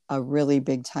a really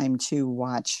big time to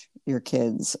watch your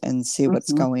kids and see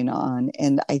what's Mm-hmm. going on.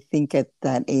 And I think at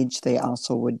that age, they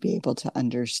also would be able to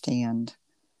understand.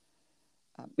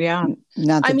 Yeah.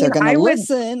 Not I that they're mean, going to I would,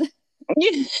 listen.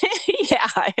 yeah,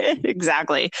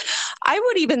 exactly. I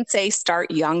would even say start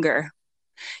younger,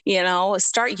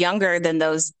 start younger than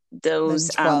Then those,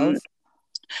 12.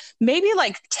 maybe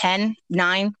like 10,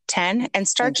 9, 10, and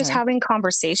start just Okay. having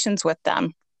conversations with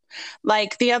them.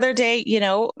 Like the other day,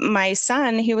 my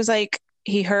son, he was like,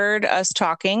 he heard us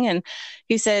talking, and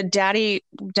he said, Daddy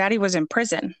was in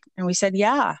prison. And we said,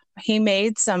 yeah, he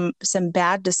made some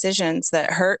bad decisions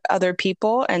that hurt other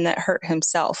people and that hurt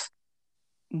himself.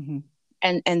 Mm-hmm.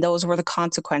 And those were the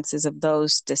consequences of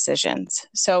those decisions.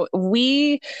 So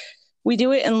we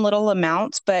do it in little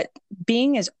amounts, but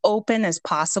being as open as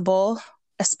possible,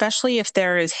 especially if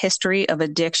there is history of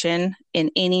addiction in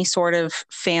any sort of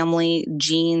family,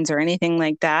 genes, or anything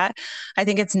like that, I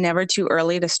think it's never too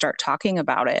early to start talking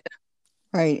about it.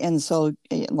 Right. And so,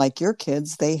 like your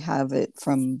kids, they have it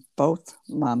from both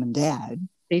mom and dad.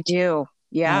 They do.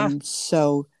 Yeah.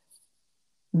 So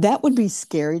that would be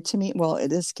scary to me. Well,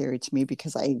 it is scary to me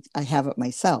because I have it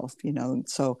myself,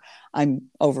 so I'm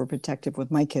overprotective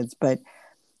with my kids. But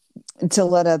to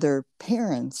let other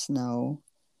parents know,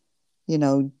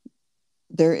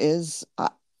 there is,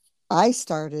 I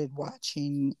started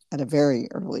watching at a very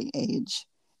early age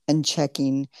and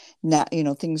checking now,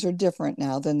 things are different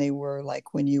now than they were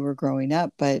like when you were growing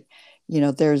up. But,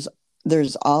 there's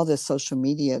all this social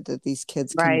media that these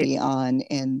kids can Right. be on,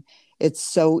 and it's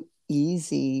so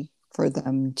easy for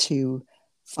them to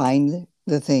find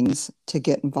the things to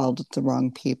get involved with the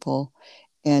wrong people.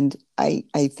 And I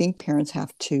think parents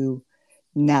have to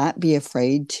not be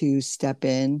afraid to step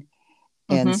in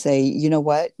and Mm-hmm. say, you know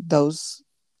what, those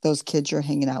kids you're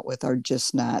hanging out with are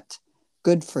just not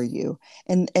good for you.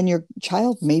 And your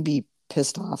child may be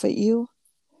pissed off at you,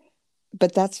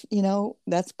 but that's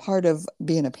part of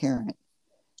being a parent.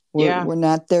 Yeah. We're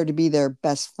not there to be their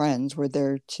best friends. We're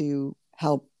there to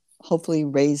help hopefully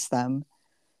raise them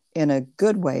in a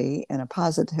good way, in a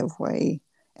positive way,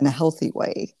 in a healthy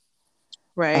way.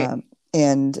 Right.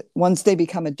 And once they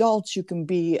become adults, you can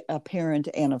be a parent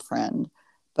and a friend.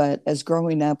 But as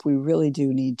growing up, we really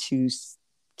do need to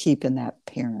keep in that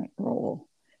parent role.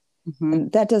 Mm-hmm.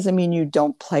 And that doesn't mean you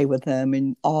don't play with them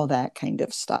and all that kind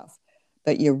of stuff.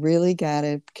 But you really got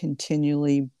to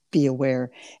continually be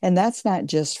aware. And that's not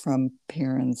just from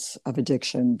parents of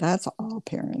addiction, that's all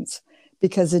parents,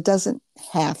 because it doesn't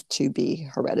have to be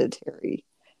hereditary.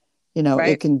 Right.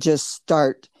 It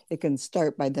can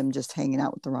start by them just hanging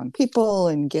out with the wrong people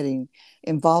and getting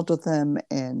involved with them.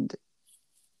 And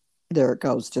there it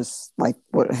goes, just like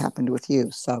what happened with you.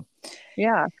 So,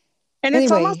 Yeah. And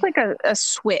it's almost anyway. like a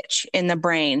switch in the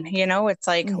brain. It's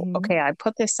like, Mm-hmm. okay, I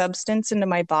put this substance into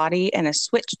my body and a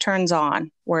switch turns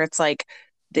on where it's like,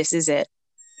 this is it.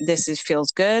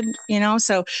 Feels good,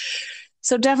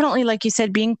 So definitely, like you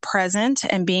said, being present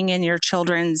and being in your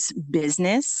children's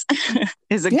business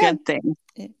is a Yeah, good thing.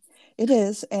 it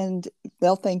is. And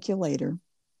they'll thank you later.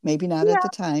 Maybe not at Yeah, the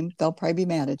time. They'll probably be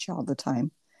mad at you all the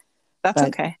time, that's but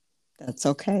okay. that's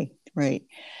okay. Right.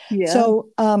 Yeah. So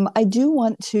I do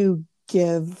want to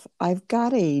I've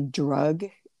got a drug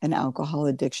and alcohol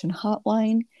addiction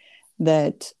hotline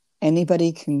that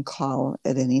anybody can call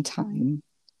at any time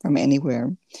from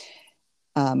anywhere.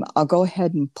 I'll go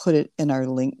ahead and put it in our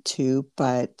link too,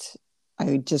 but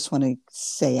I just want to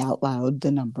say out loud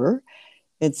the number.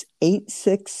 It's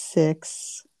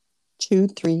 866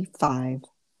 235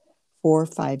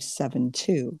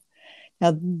 4572.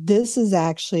 Now, this is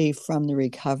actually from the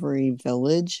Recovery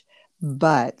Village,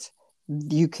 but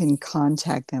you can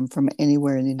contact them from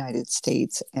anywhere in the United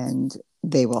States and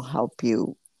they will help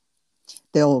you.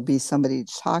 There will be somebody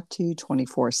to talk to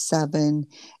 24/7.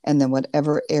 And then,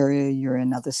 whatever area you're in,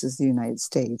 now this is the United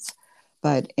States,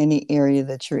 but any area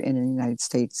that you're in the United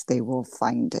States, they will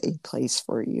find a place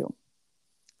for you.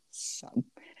 So,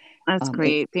 That's it,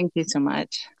 great. Thank you so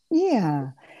much.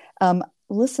 yeah.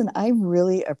 Listen, I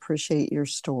really appreciate your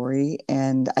story,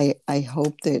 and I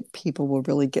hope that people will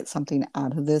really get something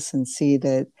out of this and see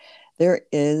that there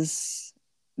is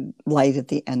light at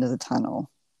the end of the tunnel.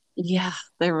 Yeah,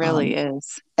 there really Um,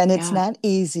 is. and it's Yeah. not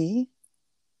easy.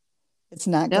 It's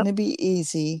not going Yep. to be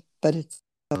easy, but it's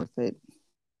worth it.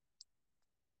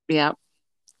 Yep.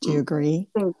 Do you agree?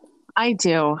 I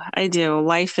do. I do.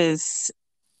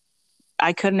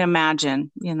 I couldn't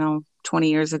imagine, 20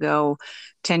 years ago,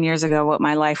 10 years ago, what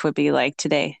my life would be like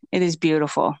today. It is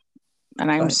beautiful.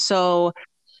 And I'm But so,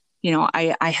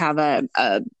 I have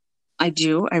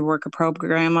I work a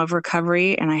program of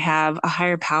recovery and I have a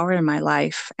higher power in my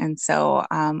life. And so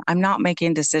I'm not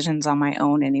making decisions on my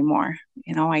own anymore.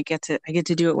 I get to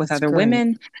do it with that's other great.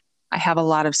 women. I have a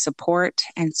lot of support.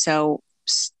 And so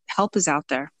help is out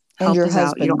there. And Help your is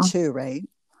out. You husband don't, too, right?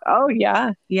 oh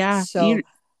yeah. Yeah. So,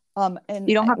 and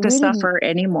You don't have to we didn't. suffer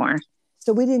anymore.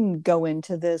 So we didn't go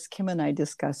into this. Kim and I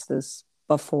discussed this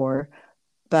before,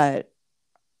 but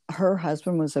her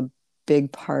husband was a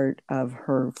big part of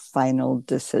her final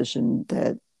decision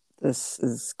that this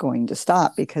is going to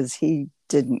stop because he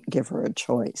didn't give her a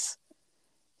choice.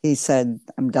 he said,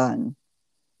 I'm done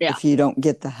Yeah. if you don't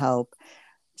get the help.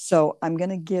 So I'm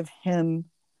going to give him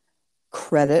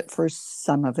credit for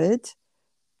some of it.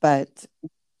 But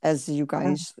as you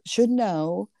guys should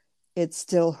know, it's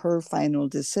still her final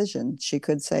decision. She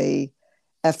could say,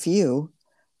 F you,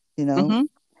 Mm-hmm.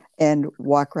 and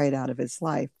walk right out of his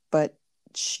life. But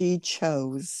she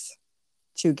chose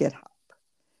to get help.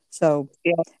 So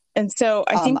Yeah. And so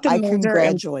I think the I major,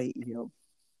 congratulate you.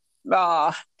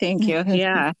 oh, thank you.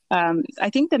 Yeah. I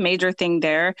think the major thing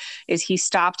there is he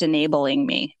stopped enabling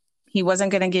me. He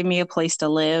wasn't going to give me a place to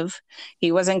live.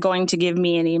 He wasn't going to give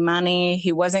me any money.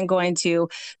 He wasn't going to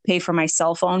pay for my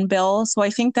cell phone bill. So I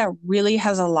think that really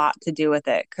has a lot to do with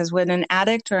it. Because when an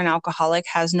addict or an alcoholic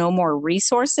has no more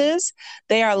resources,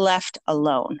 they are left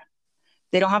alone.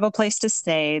 They don't have a place to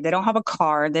stay. They don't have a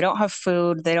car. They don't have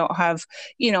food. They don't have,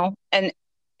 and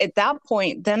at that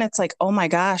point, then it's like, oh my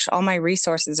gosh, all my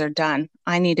resources are done.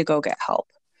 I need to go get help.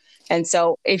 And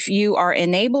so if you are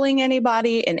enabling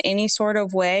anybody in any sort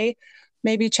of way,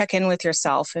 maybe check in with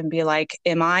yourself and be like,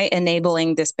 am I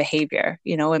enabling this behavior?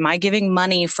 Am I giving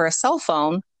money for a cell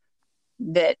phone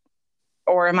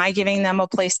or am I giving them a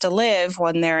place to live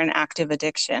when they're in active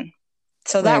addiction?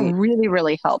 So that Right. really,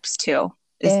 really helps too.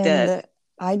 And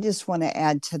I just want to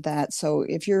add to that. So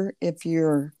if you're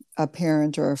a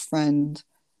parent or a friend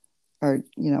or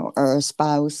or a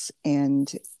spouse and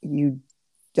you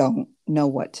don't know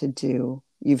what to do,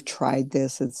 you've tried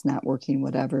this, it's not working,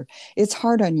 whatever, it's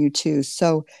hard on you too.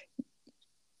 So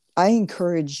I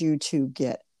encourage you to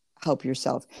help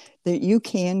yourself. That you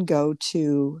can go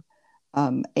to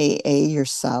AA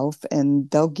yourself,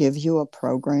 and they'll give you a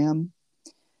program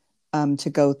to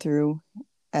go through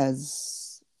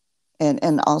as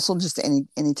and also just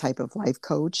any type of life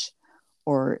coach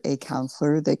or a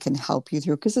counselor that can help you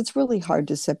through, because it's really hard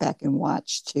to sit back and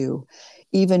watch too,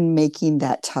 even making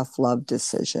that tough love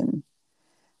decision,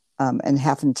 and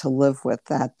having to live with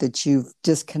that you've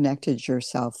disconnected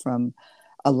yourself from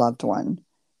a loved one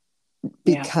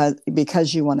Yeah.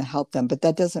 because you want to help them. But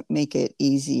that doesn't make it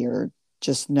easier,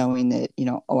 just knowing that,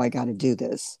 oh, I got to do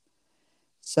this.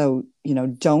 So,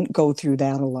 don't go through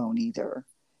that alone either.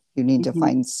 You need to Mm-hmm.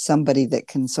 find somebody that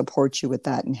can support you with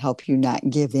that and help you not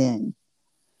give in.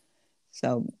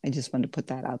 So I just wanted to put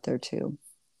that out there too.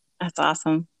 That's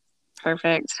awesome.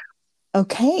 Perfect.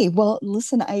 Okay. Well,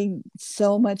 listen, I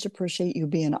so much appreciate you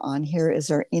being on here. Is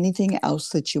there anything else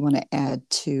that you want to add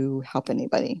to help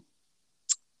anybody?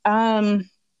 Well,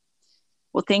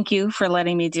 thank you for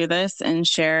letting me do this and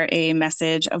share a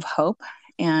message of hope.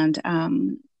 And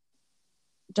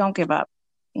don't give up.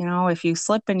 If you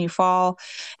slip and you fall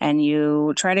and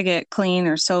you try to get clean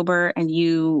or sober and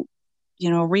you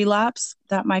relapse,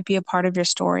 that might be a part of your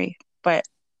story. But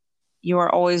you are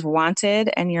always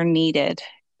wanted and you're needed.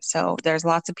 So there's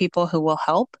lots of people who will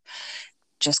help.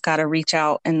 Just got to reach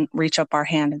out and reach up our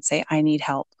hand and say, I need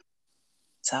help.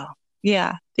 So,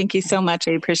 yeah, thank you so much.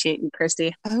 I appreciate you,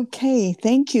 Christy. Okay.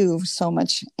 Thank you so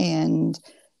much. And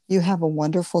you have a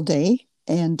wonderful day,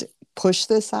 and push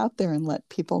this out there and let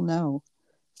people know.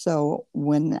 So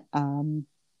when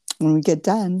we get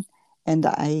done and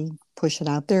I push it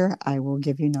out there, I will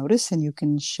give you notice and you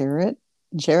can share it,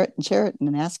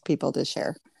 and ask people to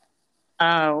share.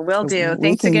 Oh, will So do. we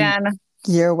Thanks can, again.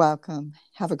 you're welcome.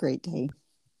 Have a great day.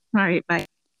 All right. Bye.